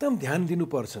एकदम ध्यान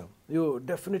दिनुपर्छ यो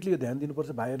डेफिनेटली यो ध्यान दिनुपर्छ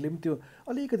भाइहरूले पनि त्यो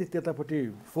अलिकति त्यतापट्टि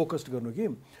फोकस्ड गर्नु कि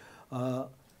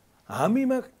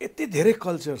हामीमा यति धेरै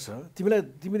कल्चर छ तिमीले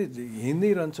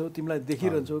हिँडिरहन्छौ तिमीलाई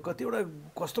देखिरहन्छौ कतिवटा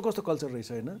कस्तो कल्चर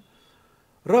रहेछ होइन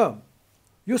र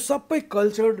यो सबै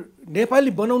कल्चर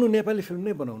नेपाली फिल्म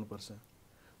नै बनाउनुपर्छ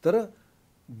तर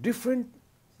डिफ्रेन्ट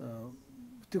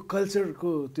त्यो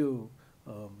कल्चरको त्यो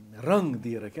रङ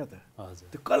दिएर क्या त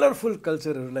त्यो कलरफुल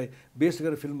कल्चरहरूलाई बेस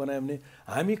गरेर फिल्म बनायो भने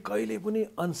हामी कहिले पनि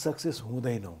अनसक्सेस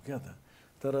हुँदैनौँ क्या त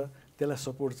तर त्यसलाई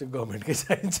सपोर्ट चाहिँ गभर्मेन्टकै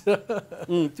चाहिन्छ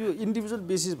त्यो इन्डिभिजुअल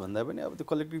बेसिस भन्दा पनि अब त्यो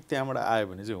कलेक्टिभ त्यहाँबाट आयो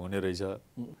भने चाहिँ हुने रहेछ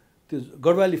त्यो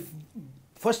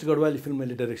फर्स्ट गढवाली फिल्म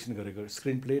मैले डाइरेक्सन गरेको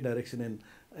screen play direction and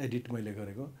edit मैले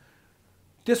गरेको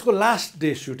त्यसको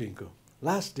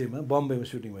लास्ट डेमा बम्बेमा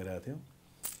सुटिङ भइरहेको थियो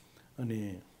अनि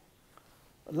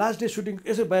लास्ट डे सुटिङ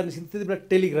यसो बाहिर निस्किनु त्यति बेला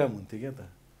टेलिग्राम हुन्थ्यो क्या त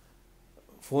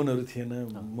फोनहरू थिएन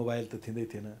मोबाइल त थिँदै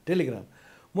थिएन टेलिग्राम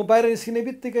म बाहिर निस्किने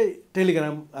बित्तिकै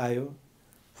टेलिग्राम आयो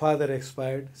फादर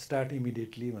एक्सपायर्ड स्टार्ट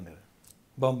इमिडिएटली भनेर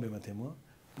बम्बेमा थिएँ म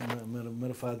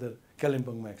मेरो फादर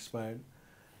कालिम्पोङमा एक्सपायर्ड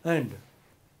एन्ड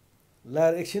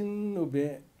लाएर एकछिन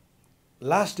उभिएँ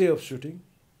लास्ट डे अफ सुटिङ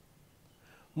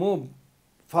म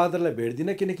फादरलाई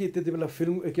भेट्दिनँ किनकि त्यति बेला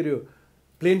फिल्म के अरे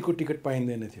प्लेनको टिकट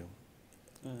पाइँदैन थियो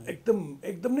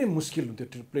एकदम नै मुस्किल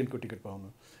हुन्थ्यो प्लेनको टिकट पाउनु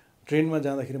ट्रेनमा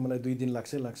जाँदाखेरि मलाई 2 दिन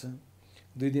लाग्छ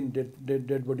 2 दिन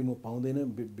डेड बडी म पाउँदैन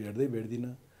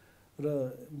भेट्दिनँ र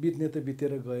बित्ने त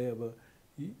बितेर गएँ अब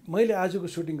मैले आजको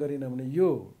सुटिङ गरिनँ भने यो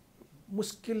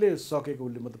मुस्किलले सकेको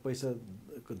उसले मतलब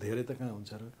पैसाको धेरै त कहाँ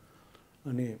हुन्छ र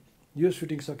अनि यो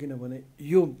सुटिङ सकिनँ भने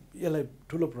यसलाई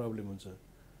ठुलो प्रब्लम हुन्छ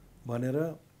भनेर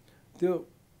त्यो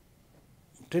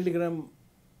टेलिग्राम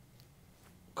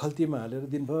खल्तीमा हालेर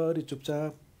दिनभरि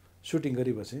चुपचाप सुटिङ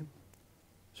गरिबसेँ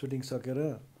सुटिङ सकेर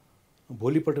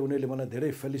भोलिपल्ट उनीहरूले मलाई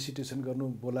धेरै फेलिसिटेसन गर्नु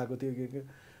बोलाएको थियो के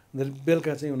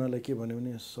बेलुका चाहिँ उनीहरूलाई के भन्यो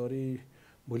भने सरी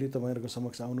भोलि तपाईँहरूको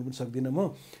समक्ष आउनु पनि सक्दिनँ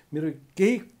म मेरो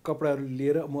केही कपडाहरू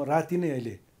लिएर म राति नै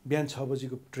अहिले बिहान 6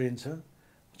 बजीको ट्रेन छ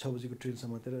 6 बजीको ट्रेन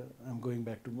समातेर आम गोइङ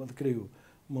ब्याक टु मतलब के अरे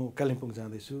म कालिम्पोङ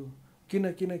जाँदैछु किन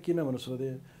भनेर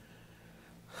सोधेँ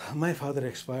माई फादर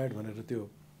एक्सपायर्ड भनेर त्यो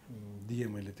दिएँ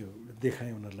मैले, त्यो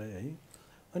देखाएँ उनीहरूलाई है।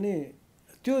 अनि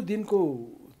त्यो दिनको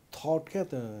थट क्या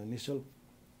त निश्चल,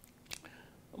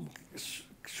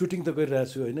 सुटिङ त गरिरहेको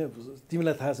छु होइन,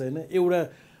 तिमीलाई थाहा छ होइन, एउटा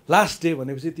लास्ट डे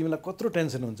भनेपछि तिमीलाई कत्रो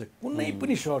टेन्सन हुन्छ। कुनै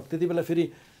पनि सर्ट त्यति बेला फेरि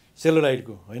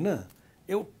सेलुलाइटको होइन,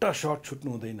 एउटा सर्ट छुट्नु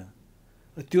हुँदैन,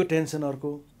 त्यो टेन्सन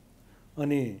अर्को।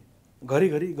 अनि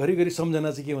घरिघरि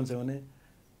सम्झना चाहिँ के हुन्छ भने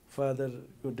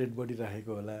फादरको डेड बडी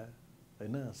राखेको होला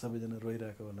होइन, सबैजना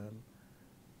रोइरहेको होला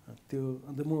त्यो।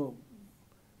 अन्त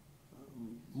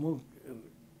म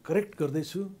करेक्ट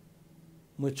गर्दैछु,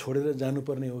 म छोडेर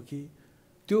जानुपर्ने हो कि,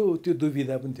 त्यो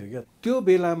दुविधा पनि थियो क्या। त्यो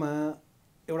बेलामा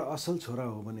एउटा असल छोरा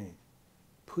हो भने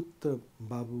फुत्त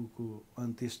बाबुको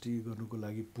अन्त्येष्टि गर्नुको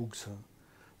लागि पुग्छ।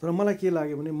 तर मलाई के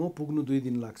लाग्यो भने म पुग्नु 2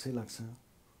 दिन लाग्छ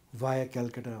भाया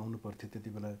क्यालकाटा आउनु पर्थ्यो। त्यति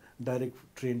बेला डाइरेक्ट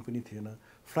ट्रेन पनि थिएन,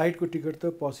 फ्लाइटको टिकट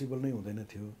त पोसिबल नै हुँदैन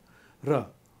थियो। र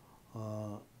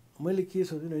मैले के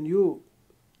सोचेँ भने यो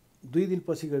 2 दिन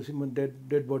पछि गएपछि म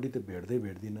डेड बडी त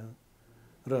भेट्दिनँ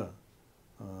र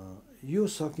यो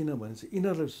सकिनँ भने चाहिँ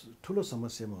यिनीहरूलाई ठुलो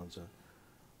समस्यामा हुन्छ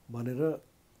भनेर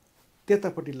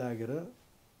त्यतापट्टि लागेर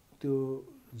त्यो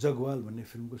जगवाल भन्ने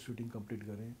फिल्मको सुटिङ कम्प्लिट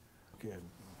गरेँ।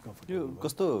 यो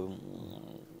कस्तो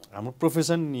हाम्रो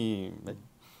प्रोफेसन नि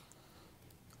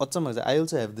अचम्म चाहिँ, I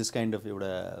also have this kind of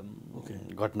एउटा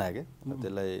घटना क्या।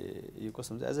 त्यसलाई यो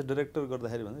कस्तो हुन्छ, एज अ डिरेक्टर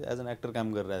गर्दाखेरि भन्दा एज एन एक्टर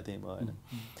काम गरिरहेको थिएँ म होइन।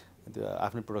 त्यो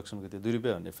आफ्नै प्रोडक्सनको थियो, 2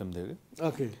 रुपियाँ भन्ने फिल्म थियो कि।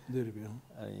 ओके, 2 रुपियाँ।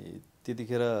 अनि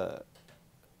त्यतिखेर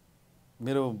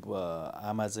मेरो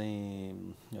आमा चाहिँ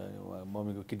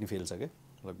मम्मीको किडनी फेल छ क्या,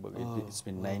 लगभग इट्स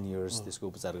बिन 9 इयर्स त्यसको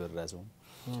उपचार गरिरहेको छौँ।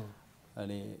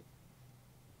 अनि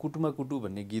कुटुमा कुटु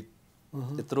भन्ने गीत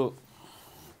यत्रो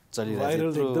चलिरहेको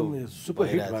थियो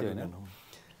होइन,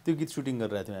 त्यो गीत सुटिङ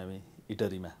गरिरहेको थियौँ हामी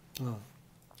इटरीमा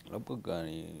लगभग।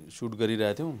 अनि सुट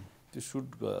गरिरहेको थियौँ, त्यो सुट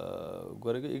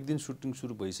गरेको 1 दिन सुटिङ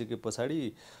सुरु भइसके पछाडि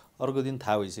अर्को दिन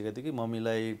थाहा भइसकेको थियो कि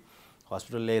मम्मीलाई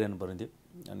हस्पिटल ल्याइरहनु पर्ने थियो।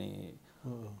 अनि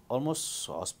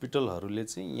अलमोस्ट हस्पिटलहरूले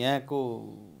चाहिँ यहाँको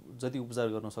जति उपचार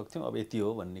गर्न सक्थ्यौँ अब यति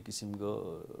हो भन्ने किसिमको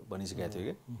भनिसकेको थियो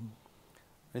क्या।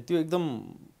 अनि त्यो एकदम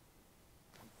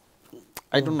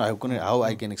I don't know how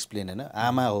I can explain होइन।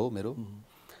 आमा हो मेरो,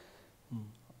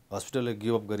 हस्पिटलले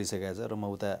गिभ अप गरिसकेको छ र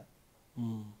म उता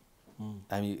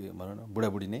हामी भनौँ न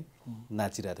बुढाबुढी नै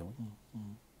नाचिरहेको थियौँ।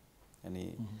 अनि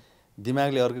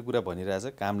दिमागले अर्कै कुरा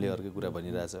भनिरहेछ, कामले अर्कै कुरा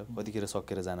भनिरहेछ, कतिखेर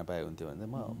सकेर जान पाए हुन्थ्यो भने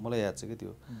मलाई याद छ कि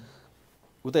त्यो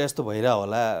उता यस्तो भइरह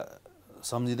होला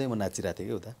सम्झिँदै म नाचिरहेको थिएँ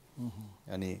कि उता।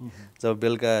 अनि जब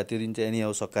बेलुका त्यो दिन चाहिँ एनी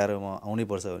हाउ सकाएर म आउनै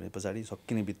पर्छ भने पछाडि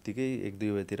सकिने बित्तिकै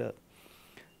 1-2 बजीतिर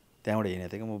त्यहाँबाट हिँडेको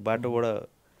थिएँ कि म बाटोबाट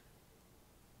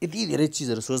यति धेरै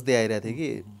चिजहरू सोच्दै आइरहेको थिएँ कि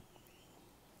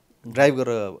ड्राइभ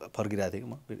गरेर फर्किरहेको थिएँ कि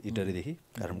म इटरीदेखि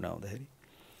काठमाडौँ आउँदाखेरि।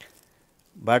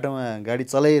 बाटोमा गाडी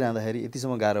चलाइरहँदाखेरि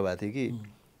यतिसम्म गाह्रो भएको थियो कि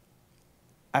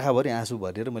आँखाभरि आँसु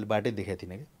भरेर मैले बाटै देखाएको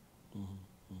थिइनँ क्या।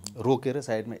 रोकेर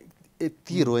साइडमा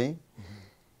यति रोएँ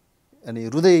अनि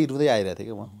रुँदै आइरहेको थिएँ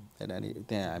क्या म होइन। अनि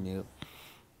त्यहाँ हामी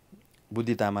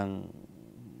बुद्धि तामाङ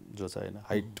जो छ होइन,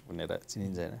 हाइट भनेर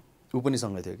चिनिन्छ होइन, ऊ पनि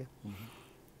सँगै थियो क्या।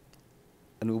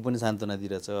 अनि ऊ पनि सान्त्वना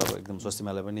दिइरहेछ, अब एकदम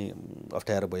स्वास्थ्यमालाई पनि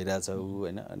अप्ठ्यारो भइरहेछ ऊ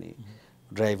होइन। अनि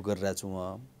ड्राइभ गरिरहेको छु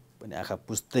म, अनि आँखा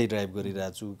पुस्दै ड्राइभ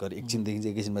गरिरहेको छु, घर एकछिनदेखि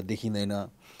चाहिँ एकैछिनमा देखिँदैन।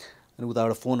 अनि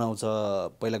उताबाट फोन आउँछ,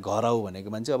 पहिला घर आऊ भनेको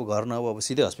मान्छे अब घर नआऊ, अब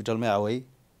सिधै हस्पिटलमै आऊ है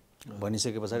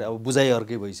भनिसके पछाडि अब बुझाइ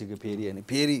अर्कै भइसक्यो फेरि। अनि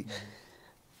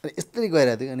यस्तै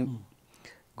गइरहेको थियो। अनि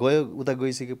उता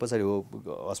गइसके पछाडि हो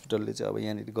हस्पिटलले चाहिँ अब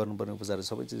यहाँनिर गर्नुपर्ने उपचार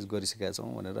सबै चिज गरिसकेका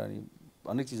छौँ भनेर अनि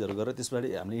अनेक चिजहरू गरेर त्यस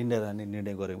पछाडि हामीले इन्डिया जाने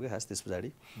निर्णय गऱ्यौँ क्या खास त्यस पछाडि।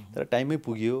 तर टाइममै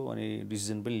पुग्यो अनि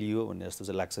डिसिजन पनि लियो भन्ने जस्तो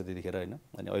चाहिँ लाग्छ त्यतिखेर होइन।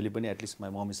 अनि अहिले पनि at least my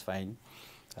momo is fine,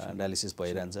 dialysis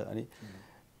भइरहन्छ। अनि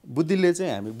बुद्धिले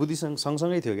चाहिँ हामी बुद्धिसँग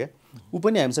सँगसँगै थियो क्या, ऊ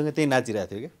पनि हामीसँग त्यही नाचिरहेको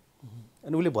थियो क्या।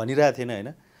 अनि उसले भनिरहेको थिएन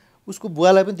होइन, उसको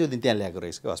बुवालाई पनि त्यो दिन त्यहाँ ल्याएको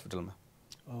रहेछ क्या हस्पिटलमा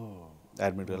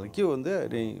एडमिट गरेर। के हो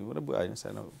भन्दा बुवा होइन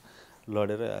सानो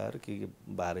लडेर आएर के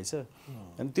भए रहेछ।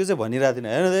 अनि त्यो चाहिँ भनिरहेको थिएन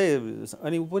हेर्नु दाइ।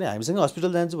 अनि ऊ पनि हामीसँग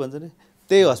हस्पिटल जान्छु भन्छ नि,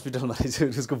 त्यही हस्पिटलमा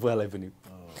रहेछ उसको बुवालाई पनि।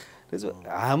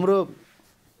 हाम्रो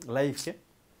लाइफ क्या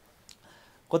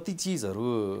कति चिजहरू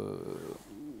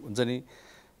हुन्छ नि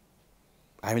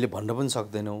हामीले भन्न पनि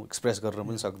सक्दैनौँ, एक्सप्रेस गर्न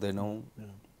पनि सक्दैनौँ,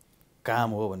 काम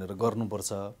हो भनेर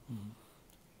गर्नुपर्छ।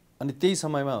 अनि त्यही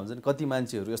समयमा हुन्छ नि कति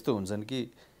मान्छेहरू यस्तो हुन्छन् कि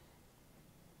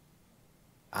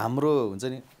हाम्रो हुन्छ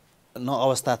नि न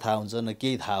अवस्था थाहा हुन्छ न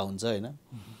केही थाहा हुन्छ होइन।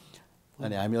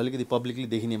 अनि हामी अलिकति पब्लिकली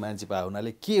देखिने मान्छे पाए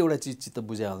हुनाले के एउटा चिज चित्त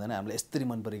बुझा हुँदैन, हामीलाई यस्तरी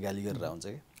मन परी गाली गरेर आउँछ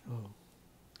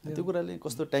क्या। त्यो कुराले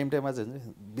कस्तो टाइममा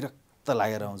चाहिँ विरक्त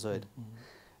लागेर आउँछ होइन।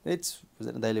 इट्स हुन्छ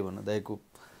नि दाइले भन्नु दाइको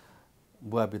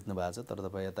बुवा बित्नु भएको छ तर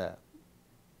तपाईँ यता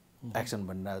एक्सन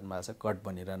भनिरहनु भएको छ, कट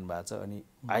भनिरहनु भएको छ। अनि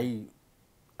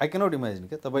आई क्यानट इमेजिन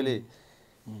क्या तपाईँले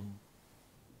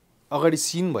अगाडि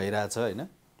सिन भइरहेछ होइन,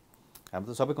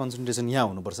 हाम्रो त सबै कन्सन्ट्रेसन यहाँ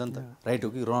हुनुपर्छ नि त, राइट हो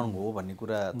कि रङ हो भन्ने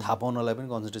कुरा थाहा पाउनलाई पनि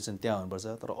कन्सन्ट्रेसन त्यहाँ हुनुपर्छ।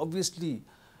 तर अभियसली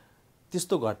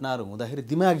त्यस्तो घटनाहरू हुँदाखेरि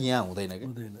दिमाग यहाँ हुँदैन क्या,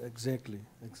 एक्ज्याक्टली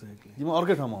दिमाग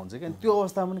अर्कै ठाउँमा हुन्छ क्या। त्यो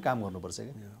अवस्थामा पनि काम गर्नुपर्छ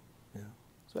क्या।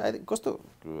 सो आई थिङ्क कस्तो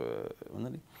हुन्छ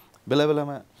नि बेला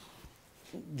बेलामा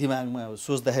दिमागमा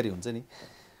सोच्दाखेरि हुन्छ नि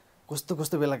कस्तो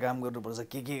कस्तो बेला काम गर्नुपर्छ,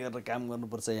 के गरेर काम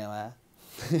गर्नुपर्छ यहाँ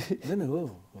होइन हो